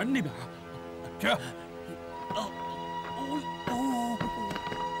去那边，去。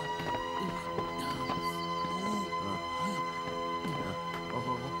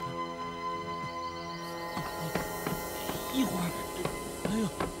一会儿，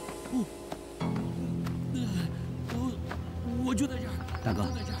我就在这儿。大哥，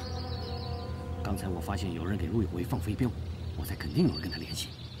刚才我发现有人给陆有为放飞镖，我猜肯定有人跟他联系。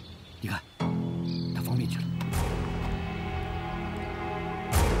你看，他方便去了。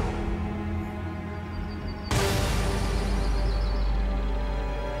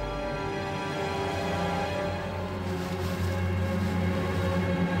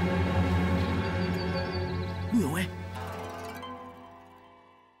陆有为。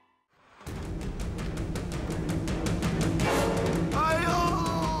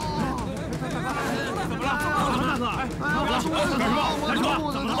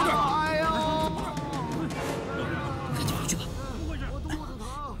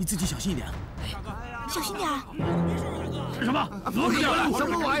你自己小心一点。小心点。是什么？不是什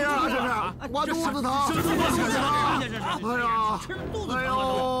么玩意儿啊？这是我肚子疼，肚子疼！哎呀，哎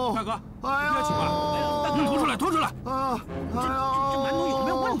呦，大哥，哎呦，你吐出来，吐出来！啊，哎呦，这馒头有没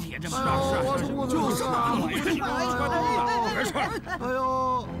有问题？这是我肚子就是啊，没事。哎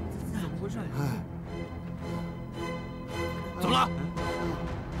呦，怎么回事？怎么了？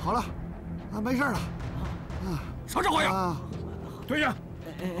好了，啊，没事了。啊，啥这玩意儿？蹲下，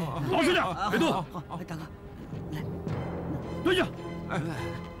老实点，别动。大哥，来，蹲下。哎。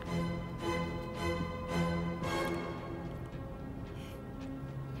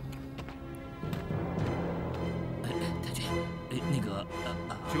太君，那个，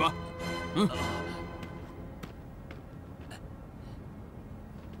去吧。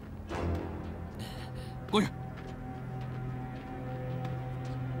过去。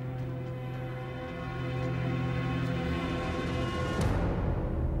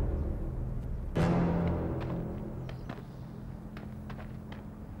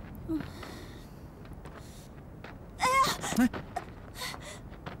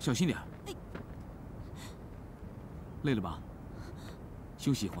小心点。累了吧？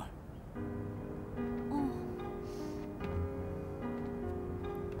休息一会儿。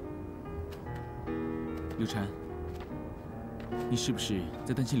柳晨，你是不是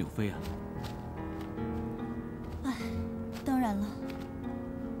在担心柳飞啊？哎，当然了，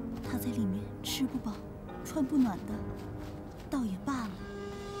他在里面吃不饱，穿不暖的，倒也罢了。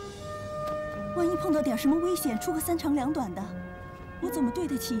万一碰到点什么危险，出个3长2短的，我怎么对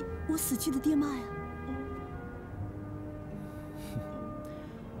得起我死去的爹妈呀？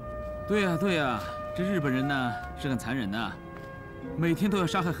对呀，对呀，这日本人呢是很残忍的，每天都要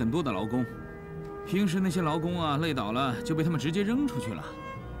杀害很多的劳工。平时那些劳工啊累倒了就被他们直接扔出去了，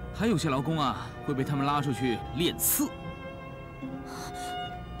还有些劳工啊会被他们拉出去练刺。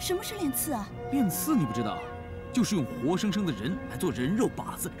什么是练刺啊？练刺你不知道？就是用活生生的人来做人肉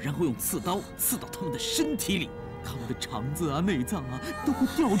靶子，然后用刺刀刺到他们的身体里，他们的肠子啊、内脏啊都会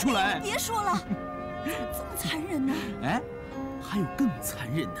掉出来。别说了，这么残忍呢？哎，还有更残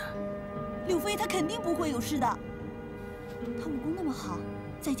忍的。柳飞他肯定不会有事的，他武功那么好，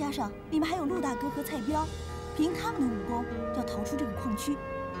再加上里面还有陆大哥和蔡彪，凭他们的武功要逃出这个矿区，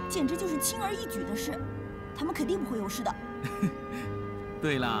简直就是轻而易举的事，他们肯定不会有事的。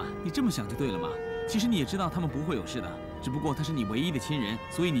对了，你这么想就对了嘛。其实你也知道他们不会有事的，只不过他是你唯一的亲人，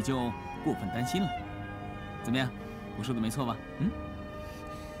所以你就过分担心了。怎么样，我说的没错吧？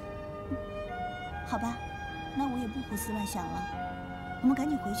好吧，那我也不胡思乱想了，我们赶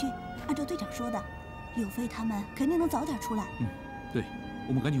紧回去，按照队长说的，柳飞他们肯定能早点出来。对，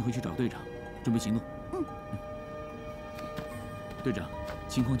我们赶紧回去找队长，准备行动。队长，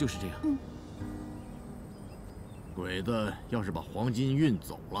情况就是这样。鬼子要是把黄金运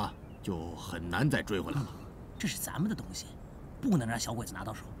走了，就很难再追回来了。这是咱们的东西，不能让小鬼子拿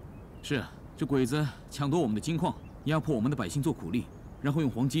到手。是啊，这鬼子抢夺我们的金矿，压迫我们的百姓做苦力，然后用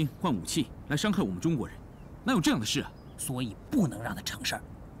黄金换武器来伤害我们中国人，哪有这样的事啊？所以不能让他成事儿。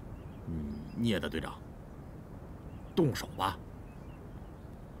聂大队长，动手吧。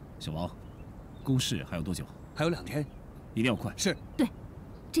小王，攻势还有多久？还有2天，一定要快。是。对，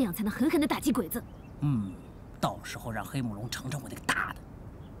这样才能狠狠地打击鬼子。到时候让黑木龙尝尝我那个大的。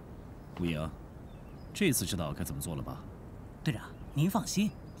吴营，这次知道该怎么做了吧？队长，您放心，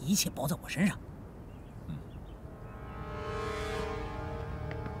一切包在我身上。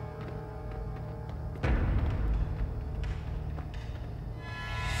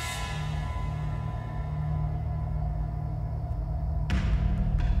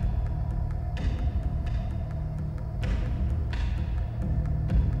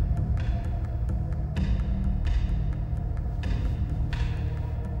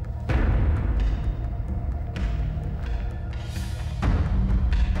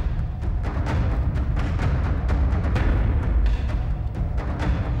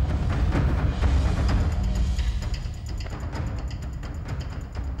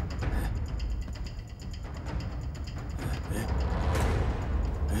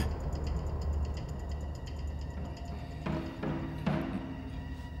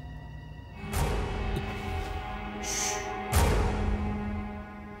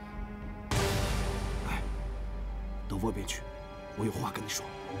到外边去，我有话跟你说。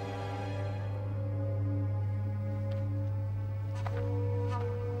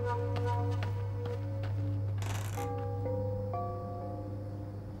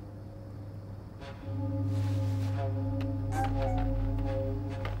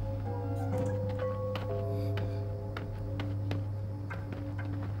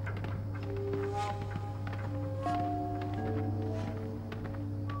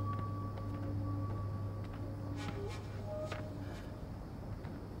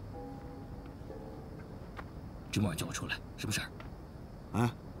这么晚叫我出来，什么事儿？哎，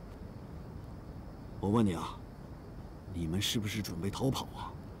我问你啊，你们是不是准备逃跑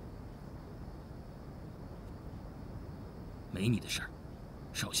啊？没你的事儿，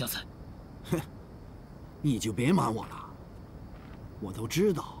少瞎猜。哼，你就别瞒我了，我都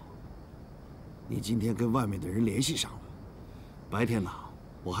知道。你今天跟外面的人联系上了，白天呢，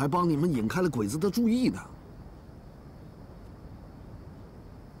我还帮你们引开了鬼子的注意呢。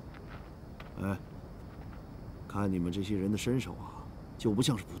哎，看你们这些人的身手啊，就不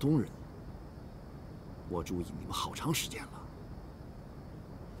像是普通人。我注意你们好长时间了，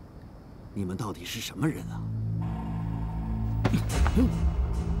你们到底是什么人啊？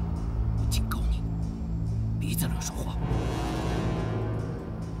我警告你，别再乱说话。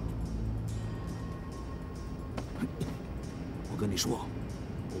我跟你说，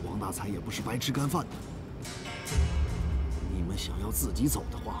我王大才也不是白吃干饭的。你们想要自己走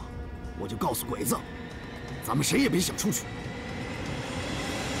的话，我就告诉鬼子，咱们谁也别想出去。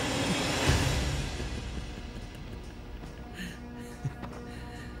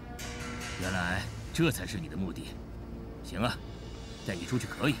原来这才是你的目的。行啊，带你出去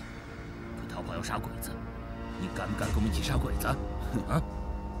可以，可逃跑要杀鬼子，你敢不敢跟我们一起杀鬼子？啊？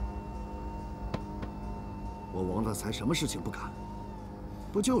我王大才什么事情不干？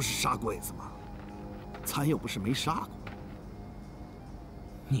不就是杀鬼子吗？咱又不是没杀过。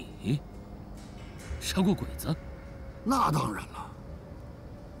你杀过鬼子？那当然了。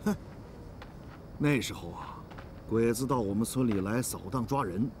哼，那时候啊，鬼子到我们村里来扫荡抓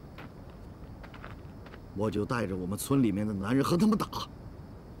人，我就带着我们村里面的男人和他们打。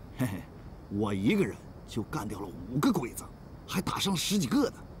嘿嘿，我一个人就干掉了5个鬼子，还打伤10几个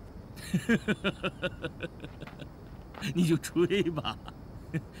呢。你就吹吧，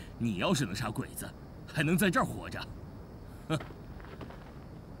你要是能杀鬼子，还能在这儿活着。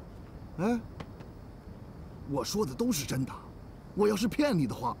哎，我说的都是真的，我要是骗你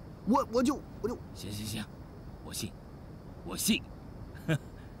的话，我就行，我信，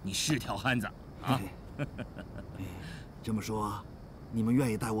你是条汉子啊。这么说，你们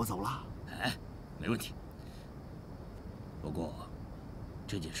愿意带我走了？哎，没问题。不过，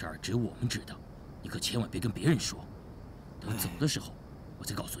这件事儿只有我们知道，你可千万别跟别人说。等走的时候，我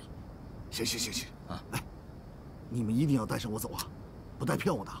再告诉你。行啊！哎，你们一定要带上我走啊，不带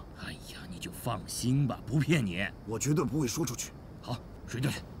骗我的。哎呀，你就放心吧，不骗你，我绝对不会说出去。好，睡觉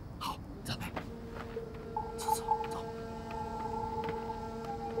去。好，走。走。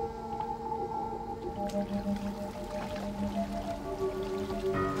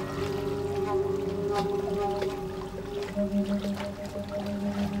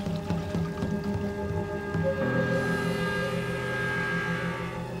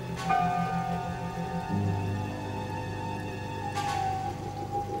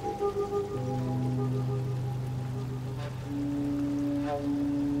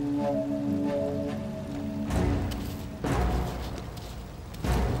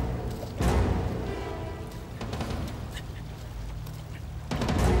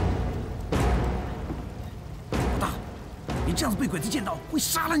你这样子被鬼子见到，会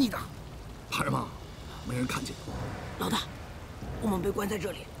杀了你的。怕什么？没人看见。老大，我们被关在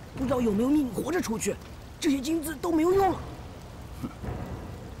这里，不知道有没有命活着出去。这些金子都没有用了。哼，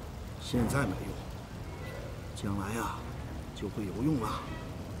现在没用，将来啊就会有用了。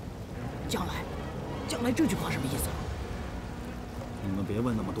将来这句话什么意思？你们别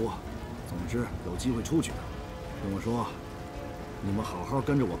问那么多，总之有机会出去的，跟我说，你们好好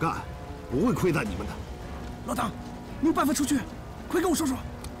跟着我干，不会亏待你们的。老大，你有办法出去，快跟我说说。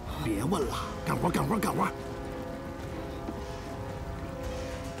别问了，干活！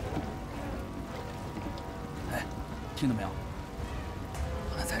哎，听到没有？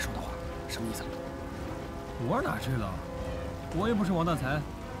王大才说的话什么意思？我哪知道？我又不是王大才。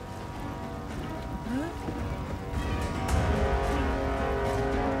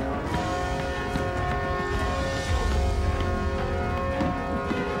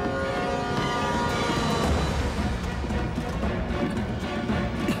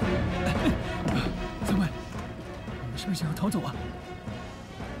想要逃走啊？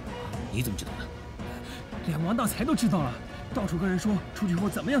你怎么知道的？连王大才都知道了，到处跟人说出去后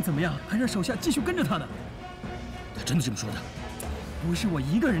怎么样，还让手下继续跟着他呢。他真的这么说的？不是我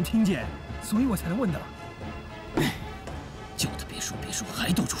一个人听见，所以我才能问的。叫他别说，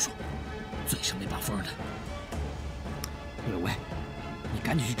还到处说，嘴上没把风的。喂，你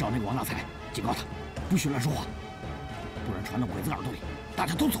赶紧去找那个王大才，警告他，不许乱说话，不然传到鬼子耳朵里，大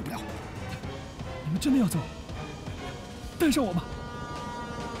家都走不了。你们真的要走？带上我吧，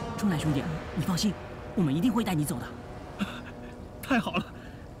春兰兄弟，你放心，我们一定会带你走的。太好了，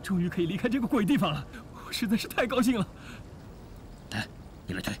终于可以离开这个鬼地方了，我实在是太高兴了。来，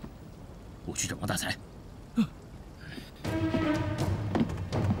你来推，我去找王大才。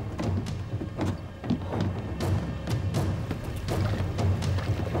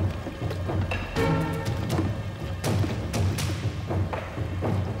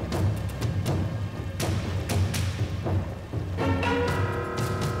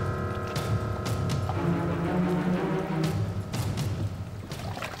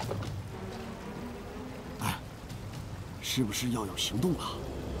是不是要有行动了？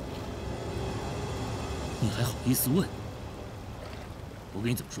你还好意思问？我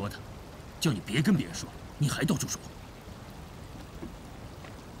跟你怎么说的？叫你别跟别人说，你还到处说。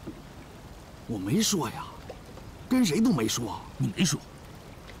我没说呀，跟谁都没说。你没说。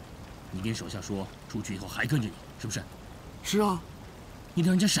你跟手下说，出去以后还跟着你，是不是？是啊。你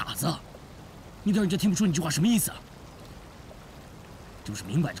当人家傻子？你当人家听不出你这话什么意思啊？这不是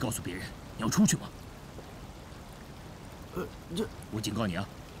明摆着告诉别人你要出去吗？这我警告你啊！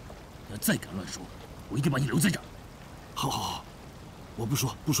你要再敢乱说，我一定把你留在这儿。好，好，好，我不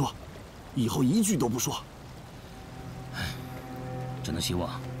说，不说，以后一句都不说。只能希望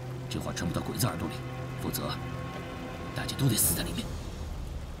这话传不到鬼子耳朵里，否则大家都得死在里面。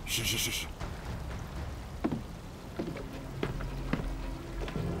是是是是。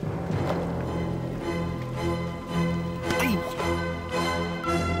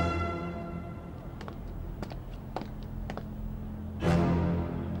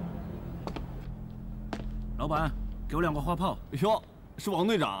老板，给我2个花炮。哟，是王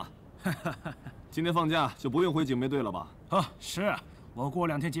队长。今天放假就不用回警备队了吧？啊，是我过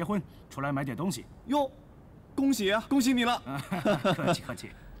2天结婚，出来买点东西。哟，恭喜啊，恭喜你了！客气客气。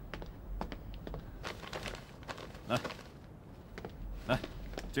来，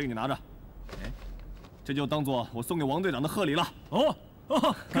这个你拿着。哎，这就当做我送给王队长的贺礼了。哦，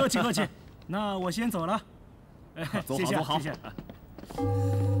客气客气。那我先走了。走好走好。谢谢。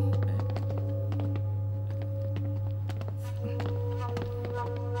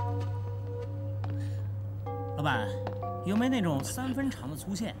老板，有没有那种3分长的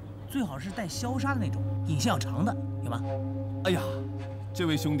粗线？最好是带消杀的那种，引线要长的，有吗？哎呀，这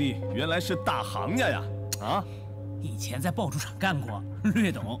位兄弟原来是大行家呀！啊，以前在爆竹厂干过，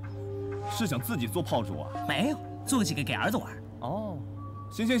略懂。是想自己做炮竹啊？没有，做几个给儿子玩。哦，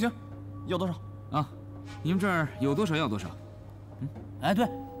行行行，要多少？啊，你们这儿有多少要多少。哎，对，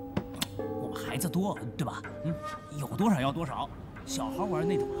我们孩子多，对吧？有多少要多少。小孩玩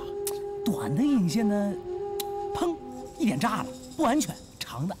那种啊，短的引线呢？砰！一点炸了，不安全；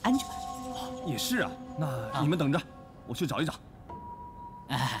长的安全。也是啊，那你们等着，我去找一找。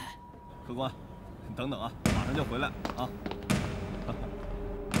哎，客官，你等等啊，马上就回来啊。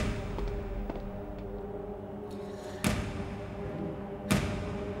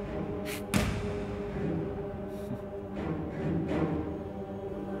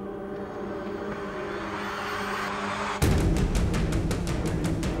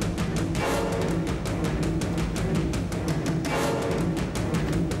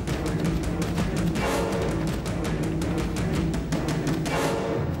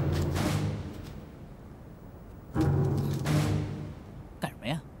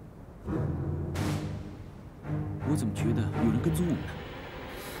我怎么觉得有人跟踪我们呢？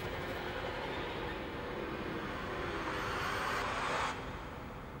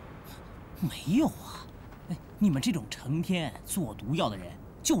没有啊！哎，你们这种成天做毒药的人，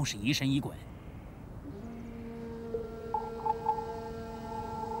就是疑神疑鬼。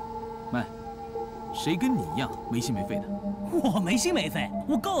慢，谁跟你一样没心没肺的？我没心没肺，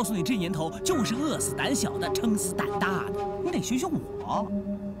我告诉你，这年头就是饿死胆小的，撑死胆大的。你得学学我。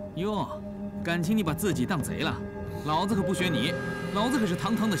哟，感情你把自己当贼了？老子可不学你，老子可是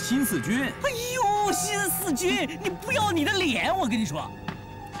堂堂的新四军。哎呦，新四军，你不要你的脸，我跟你说。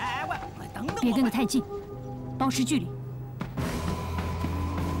哎，喂，等等我。别跟得太近，保持距离。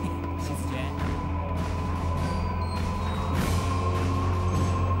新四军。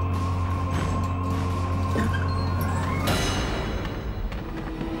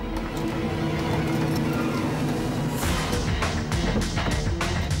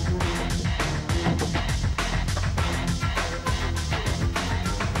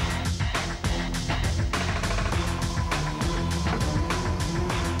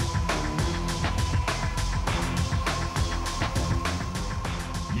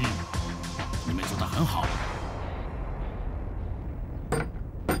很好，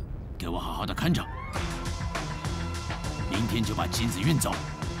给我好好的看着，明天就把金子运走。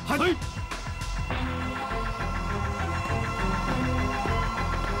嘿。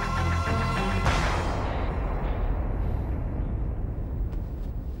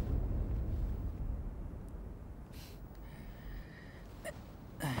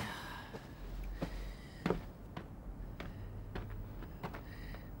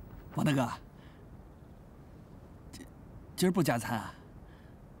王大哥，今儿不加餐啊？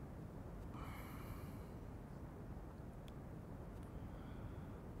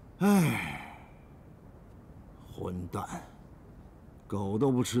哎，混蛋！狗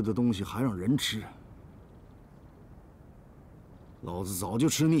都不吃的东西还让人吃，老子早就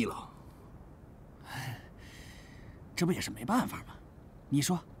吃腻了。这不也是没办法吗？你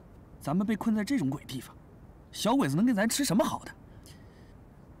说，咱们被困在这种鬼地方，小鬼子能给咱吃什么好的？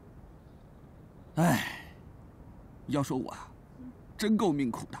哎，要说我啊，真够命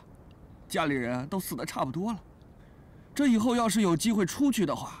苦的，家里人都死得差不多了。这以后要是有机会出去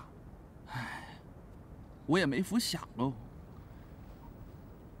的话，哎，我也没福享喽。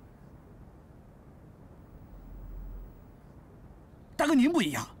大哥您不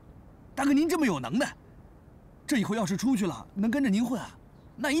一样，大哥您这么有能耐，这以后要是出去了，能跟着您混啊，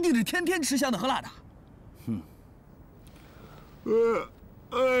那一定是天天吃香的喝辣的。哼，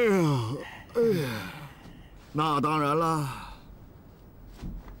哎呀，那当然了。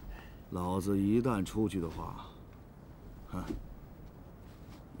老子一旦出去的话，哼，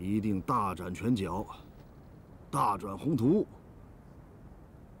一定大展拳脚，大展宏图。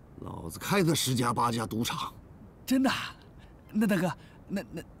老子开的10家8家赌场。真的？那大哥，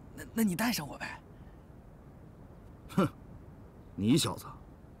那你带上我呗。哼，你小子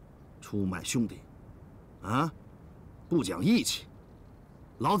出卖兄弟，啊，不讲义气，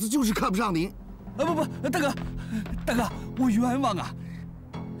老子就是看不上你。啊不，大哥，我冤枉啊！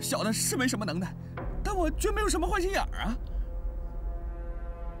小的是没什么能耐，但我却没有什么坏心眼儿啊。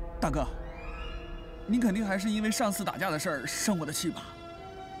大哥，您肯定还是因为上次打架的事儿生我的气吧？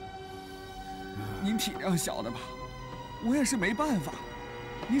您体谅小的吧，我也是没办法。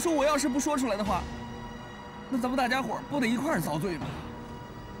您说我要是不说出来的话，那咱们大家伙不得一块儿遭罪吗？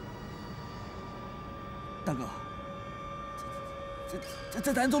大哥，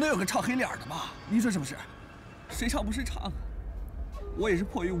这咱总得有个唱黑脸的吧？您说是不是？谁唱不是唱啊？我也是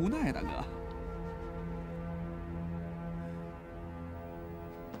迫于无奈，大哥。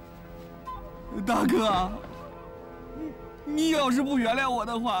大哥，你要是不原谅我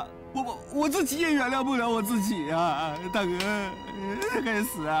的话，我自己也原谅不了我自己呀，大哥，该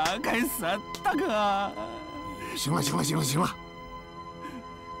死啊，该死啊，大哥！行了，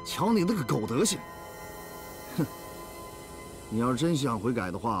瞧你那个狗德行！哼，你要是真想悔改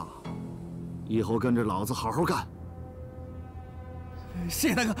的话，以后跟着老子好好干。谢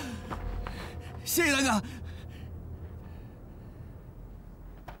谢大哥，谢谢大哥。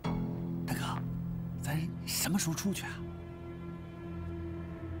大哥，咱什么时候出去啊？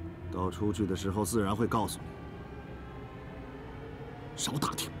到出去的时候自然会告诉你。少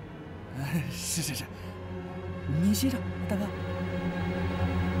打听。是，您歇着，大哥。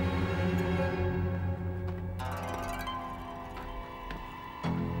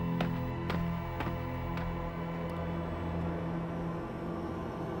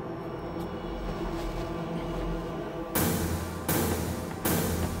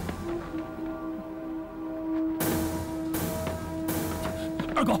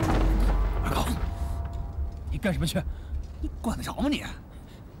二狗，你干什么去？你管得着吗你？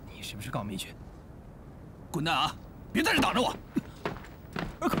你是不是告密去？滚蛋啊！别在这挡着我！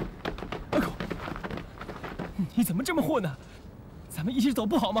二狗，你怎么这么混呢？咱们一起走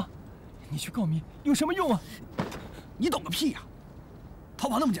不好吗？你去告密有什么用啊？你懂个屁呀！逃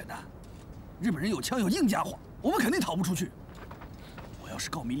跑那么简单？日本人有枪有硬家伙，我们肯定逃不出去。我要是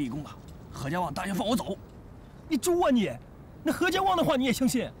告密立功了，何家旺答应放我走。你猪啊你！那何家旺的话你也相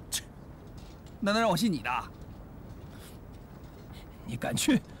信？切，难道让我信你的？你敢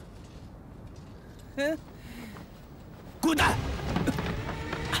去？滚蛋！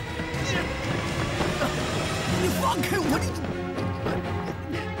你放开我！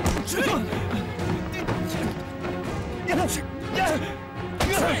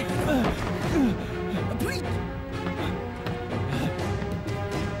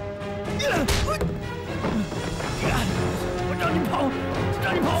我让你跑！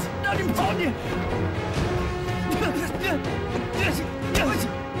你！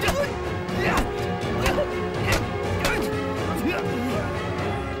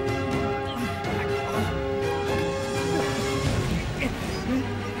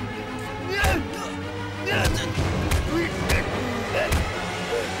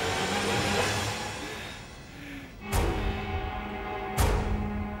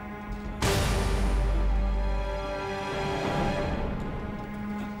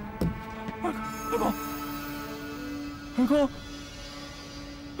二狗，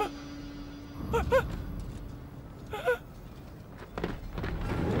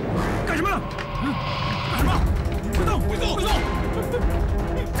干什么？干什么？快走！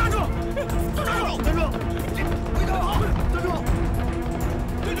站住！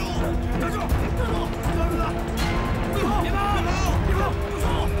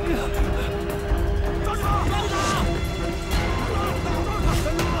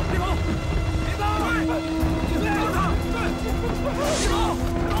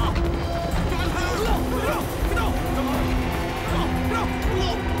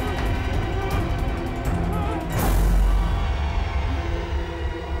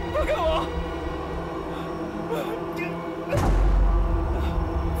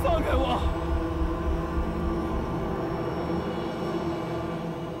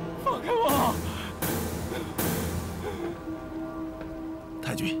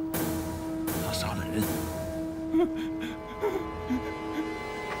太君，他杀了人。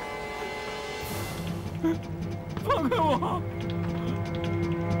放开我！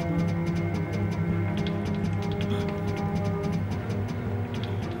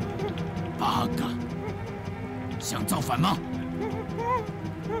八个，想造反吗？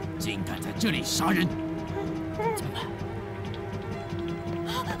竟敢在这里杀人！怎么办？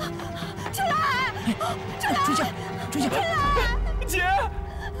春来，春来，追下，追下！春来，姐，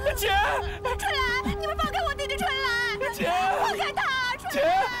姐，春来，你们放开我弟弟春来！姐，放开他，春来！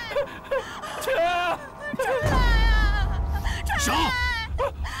姐，春来啊，杀！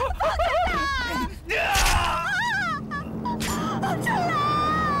放开他！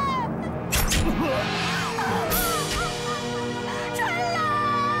春来！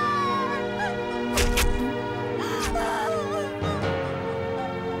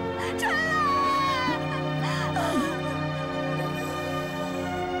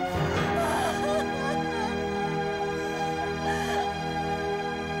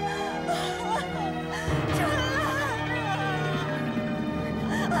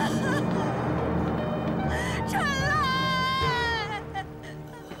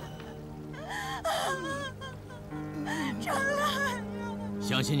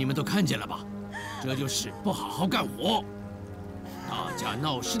 相信你们都看见了吧？这就是不好好干活，大家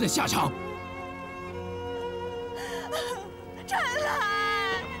闹事的下场。陈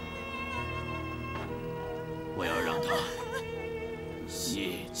来，我要让他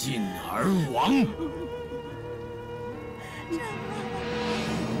血尽而亡。陈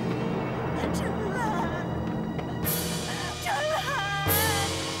来，陈来，陈来。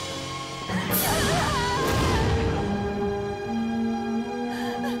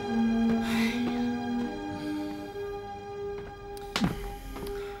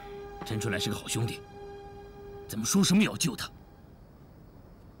 陈春来是个好兄弟，怎么说什么也要救他？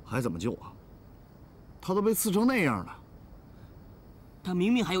还怎么救啊？他都被刺成那样了。他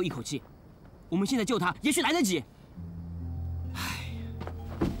明明还有一口气，我们现在救他也许来得及。唉，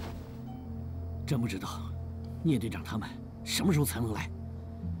真不知道聂队长他们什么时候才能来。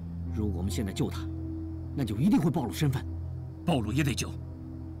如果我们现在救他，那就一定会暴露身份。暴露也得救。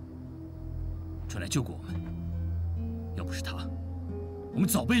春来救过我们，要不是他。 我们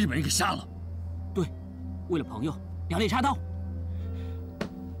早被日本人给杀了。对，为了朋友，两肋插刀。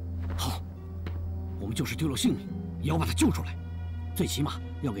好，我们就是丢了性命，也要把他救出来，最起码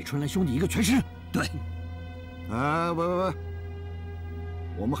要给春来兄弟一个全尸。对。哎，喂，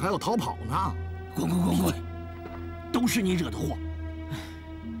我们还要逃跑呢！滚！都是你惹的祸。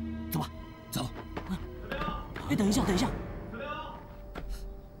走吧，走。哎，等一下。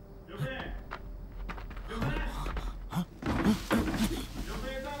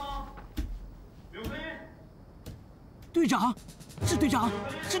队长，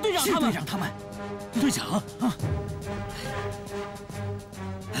是队长他们，队长啊！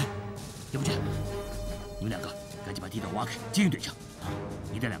要不这样，你们两个赶紧把地道挖开，接应队长。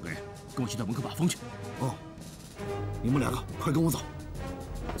你带2个人跟我去到门口把风去。哦，你们2个快跟我走。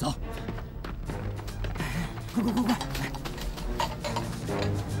走。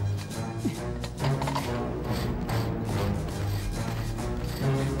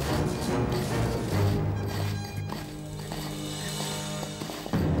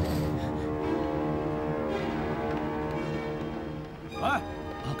快！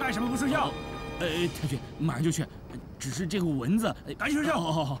干什么不睡觉？太君，马上就去。只是这个蚊子，赶紧睡觉。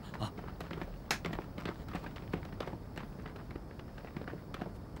好啊。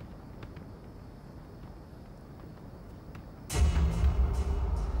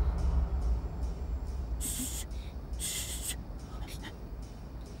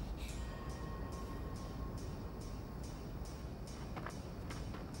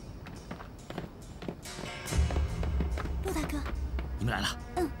陆大哥，你们来了。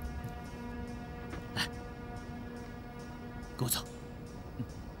嗯。 跟我走。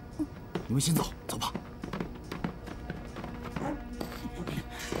你们先走吧。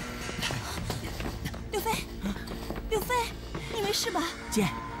柳飞，你没事吧？姐，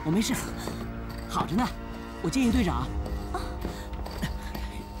我没事，好着呢。我接应队长。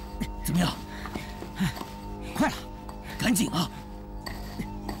怎么样？快了，赶紧啊！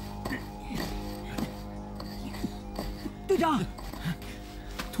队长，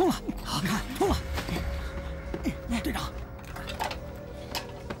通了，看通了。队长。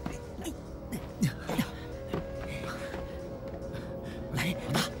 来，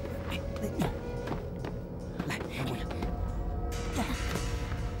老大，来，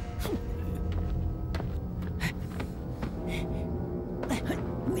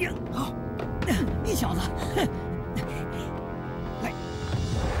姑娘，好，你小子，来，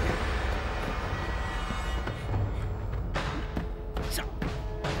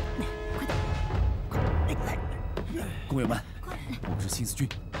工友们，我们是新四军，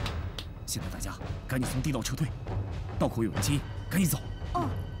现在大家赶紧从地道撤退，道口有人接应，赶紧走。哦，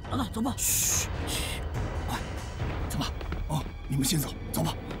老大，走吧。嘘，快，走吧。哦，你们先走，走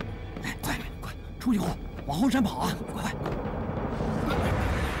吧。哎，快，出去后往后山跑啊！快，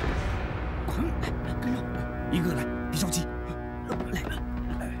跟上，一个个来，别着急。来。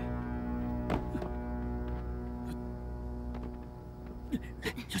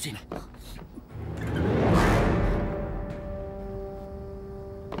 小心！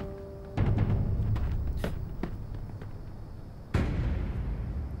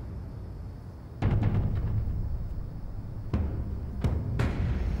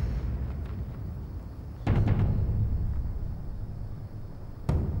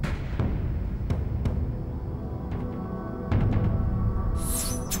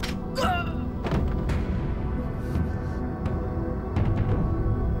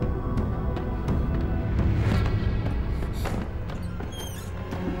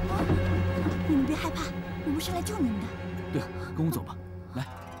是来救你们的。对，跟我走吧，来，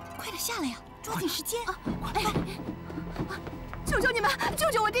快点下来呀，抓紧时间啊！快！求求你们，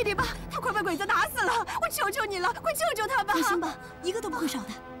救救我弟弟吧！他快被鬼子打死了，我求求你了，快救救他吧！放心吧，一个都不会少的。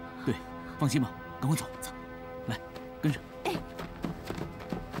对，放心吧，赶快走，走，来，跟上。哎，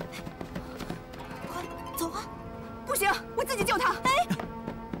快走啊！不行，我自己救他。哎，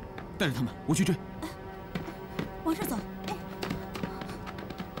带着他们，我去追。往这走。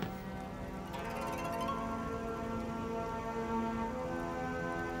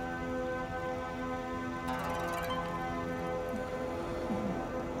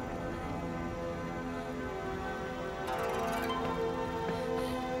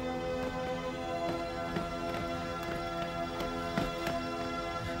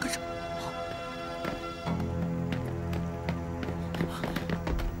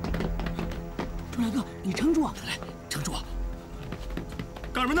 春来哥，你撑住啊！来，撑住啊！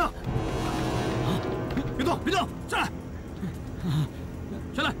干什么呢？别动，别动，下来！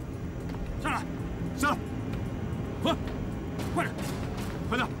下来！下来！下来！快，快点，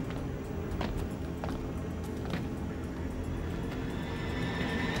快点！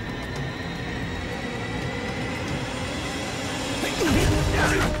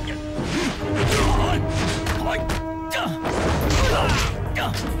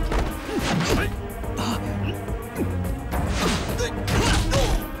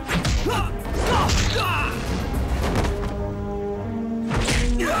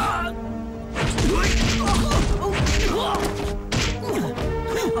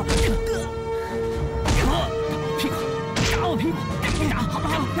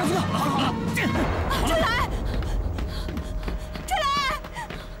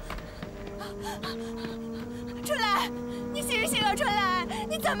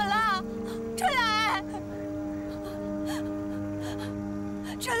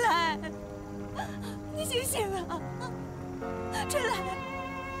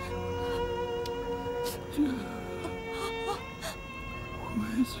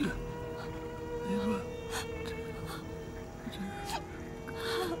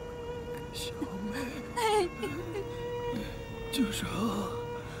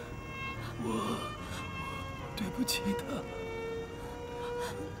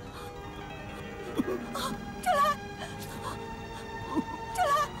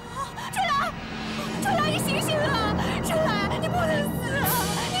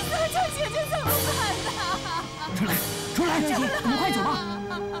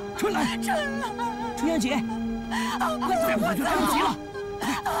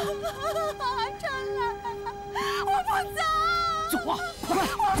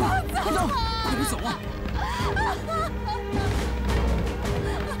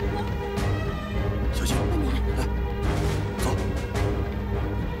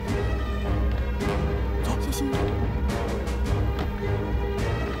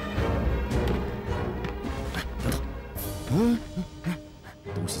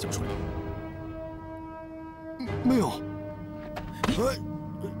东西交出来。没有。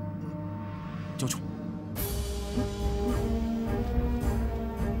交出。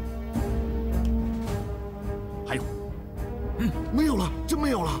还有。没有了，真没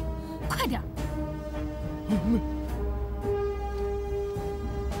有了。快点。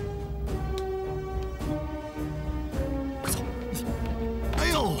快走。哎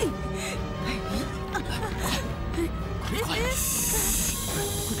呦！ 快！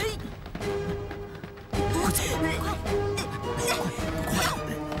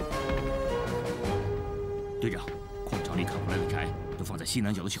队长，矿场里砍回来的柴都放在西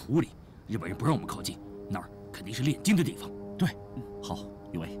南角的小屋里，日本人不让我们靠近，那儿肯定是炼金的地方。对，好，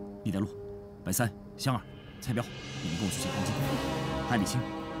有为，你带路，白三、香儿，蔡彪，你们跟我去前方进。韩立新、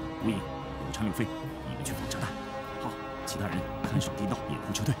吴颖、武昌、刘飞，你们去放炸弹。好，其他人看守地道，掩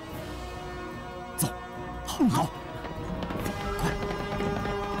护车队。走，好。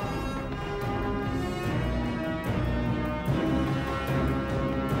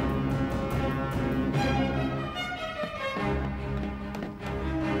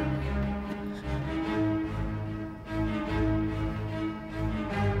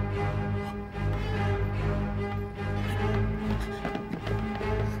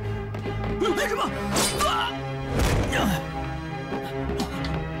 干什么？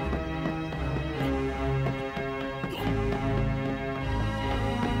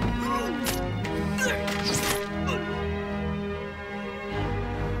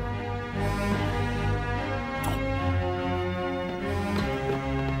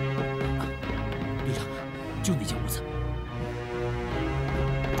队长，就那间屋子。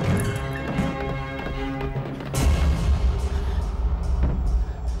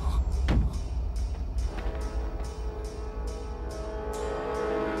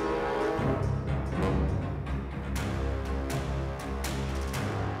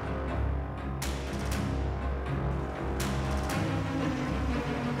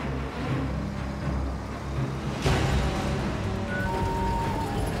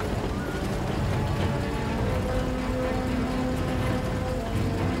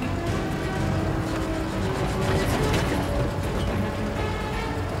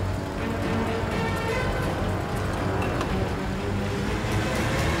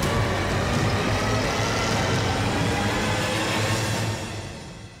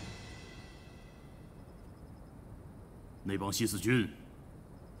 那帮西四军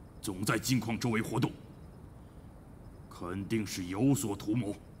总在金矿周围活动，肯定是有所图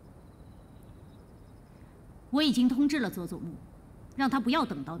谋。我已经通知了佐佐木，让他不要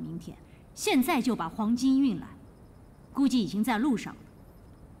等到明天，现在就把黄金运来，估计已经在路上了。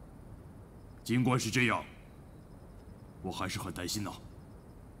尽管是这样，我还是很担心呐。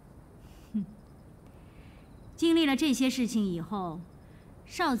经历了这些事情以后，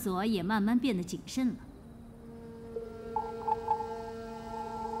少佐也慢慢变得谨慎了。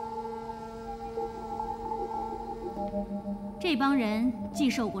 这帮人既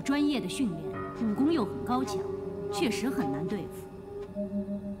受过专业的训练，武功又很高强，确实很难对付。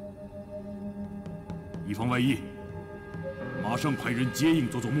以防万一，马上派人接应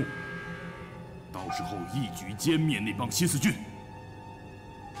佐佐木，到时候一举歼灭那帮新四军。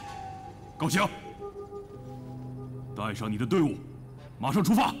高翔，带上你的队伍，马上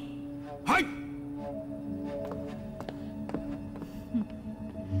出发。嗨！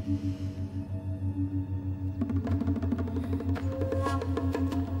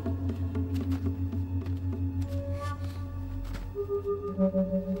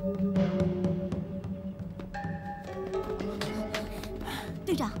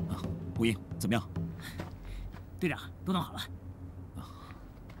队长，吴英，怎么样？队长，都弄好了。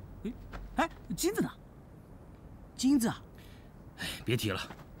哎，金子呢？金子啊！哎，别提了，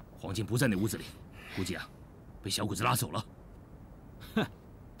黄金不在那屋子里，估计啊，被小鬼子拉走了。哼！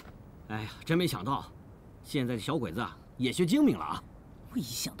哎呀，真没想到，现在的小鬼子啊，也学精明了啊！我一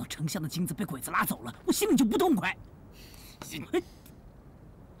想到丞相的金子被鬼子拉走了，我心里就不痛快。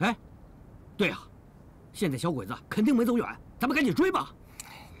哎，对啊，现在小鬼子肯定没走远，咱们赶紧追吧。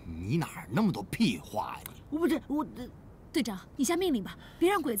你哪儿那么多屁话呀你？我不是我，队长，你下命令吧，别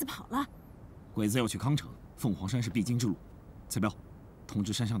让鬼子跑了。鬼子要去康城，凤凰山是必经之路。蔡彪，通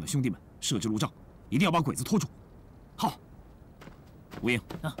知山上的兄弟们设置路障，一定要把鬼子拖住。好。吴英，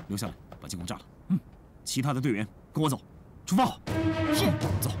留下来把金矿炸了。其他的队员跟我走，出发。是。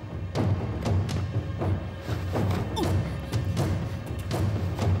走。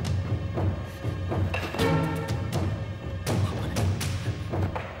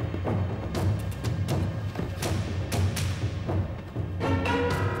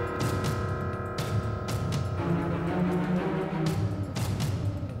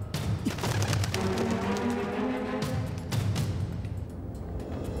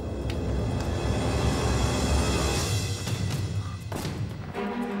 队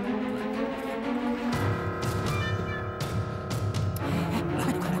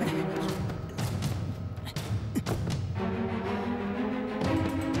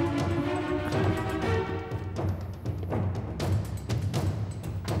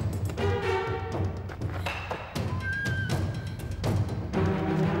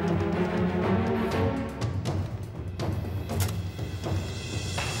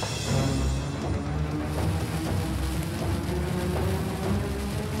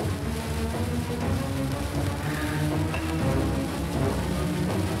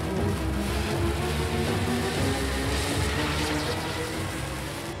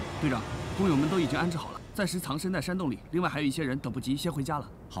工友们都已经安置好了，暂时藏身在山洞里。另外还有一些人等不及，先回家了。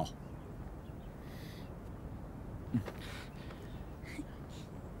好。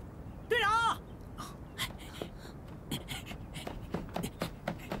队长，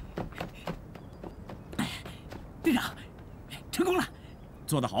队长，成功了！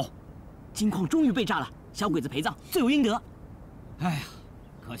做得好。金矿终于被炸了，小鬼子陪葬，罪有应得。哎呀，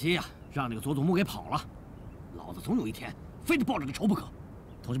可惜呀，让那个佐佐木给跑了。老子总有一天非得报这个仇不可。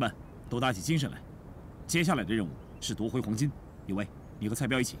同志们，都打起精神来。接下来的任务是夺回黄金。有为，你和蔡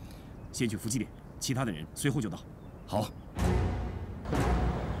彪一起，先去伏击点，其他的人随后就到。好。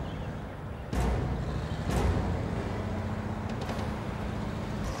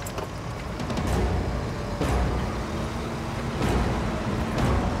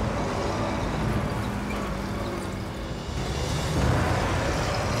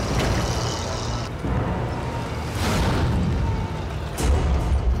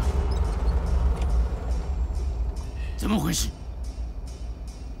怎么回事？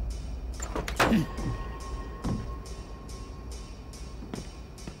你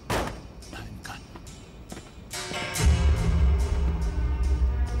看，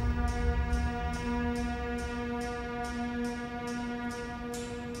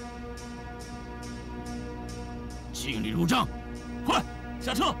敬礼入帐，快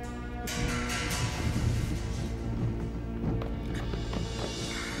下车！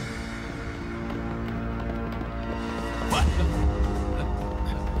快，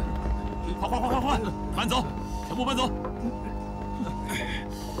搬走，全部搬走，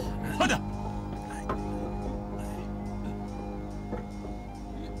快点！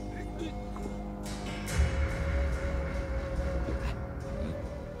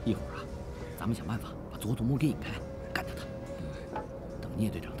一会儿啊，咱们想办法把佐佐木给引开，干掉他。等聂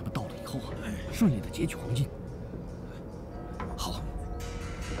队长他们到了以后啊，顺利的劫取黄金。好，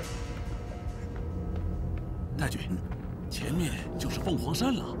大军，前面就是凤凰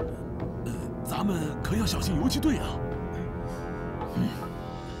山了。咱们可要小心游击队啊！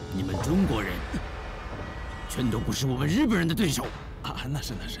你们中国人全都不是我们日本人的对手啊！那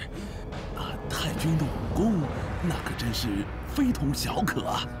是啊，太君的武功那可真是非同小可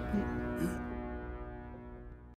啊！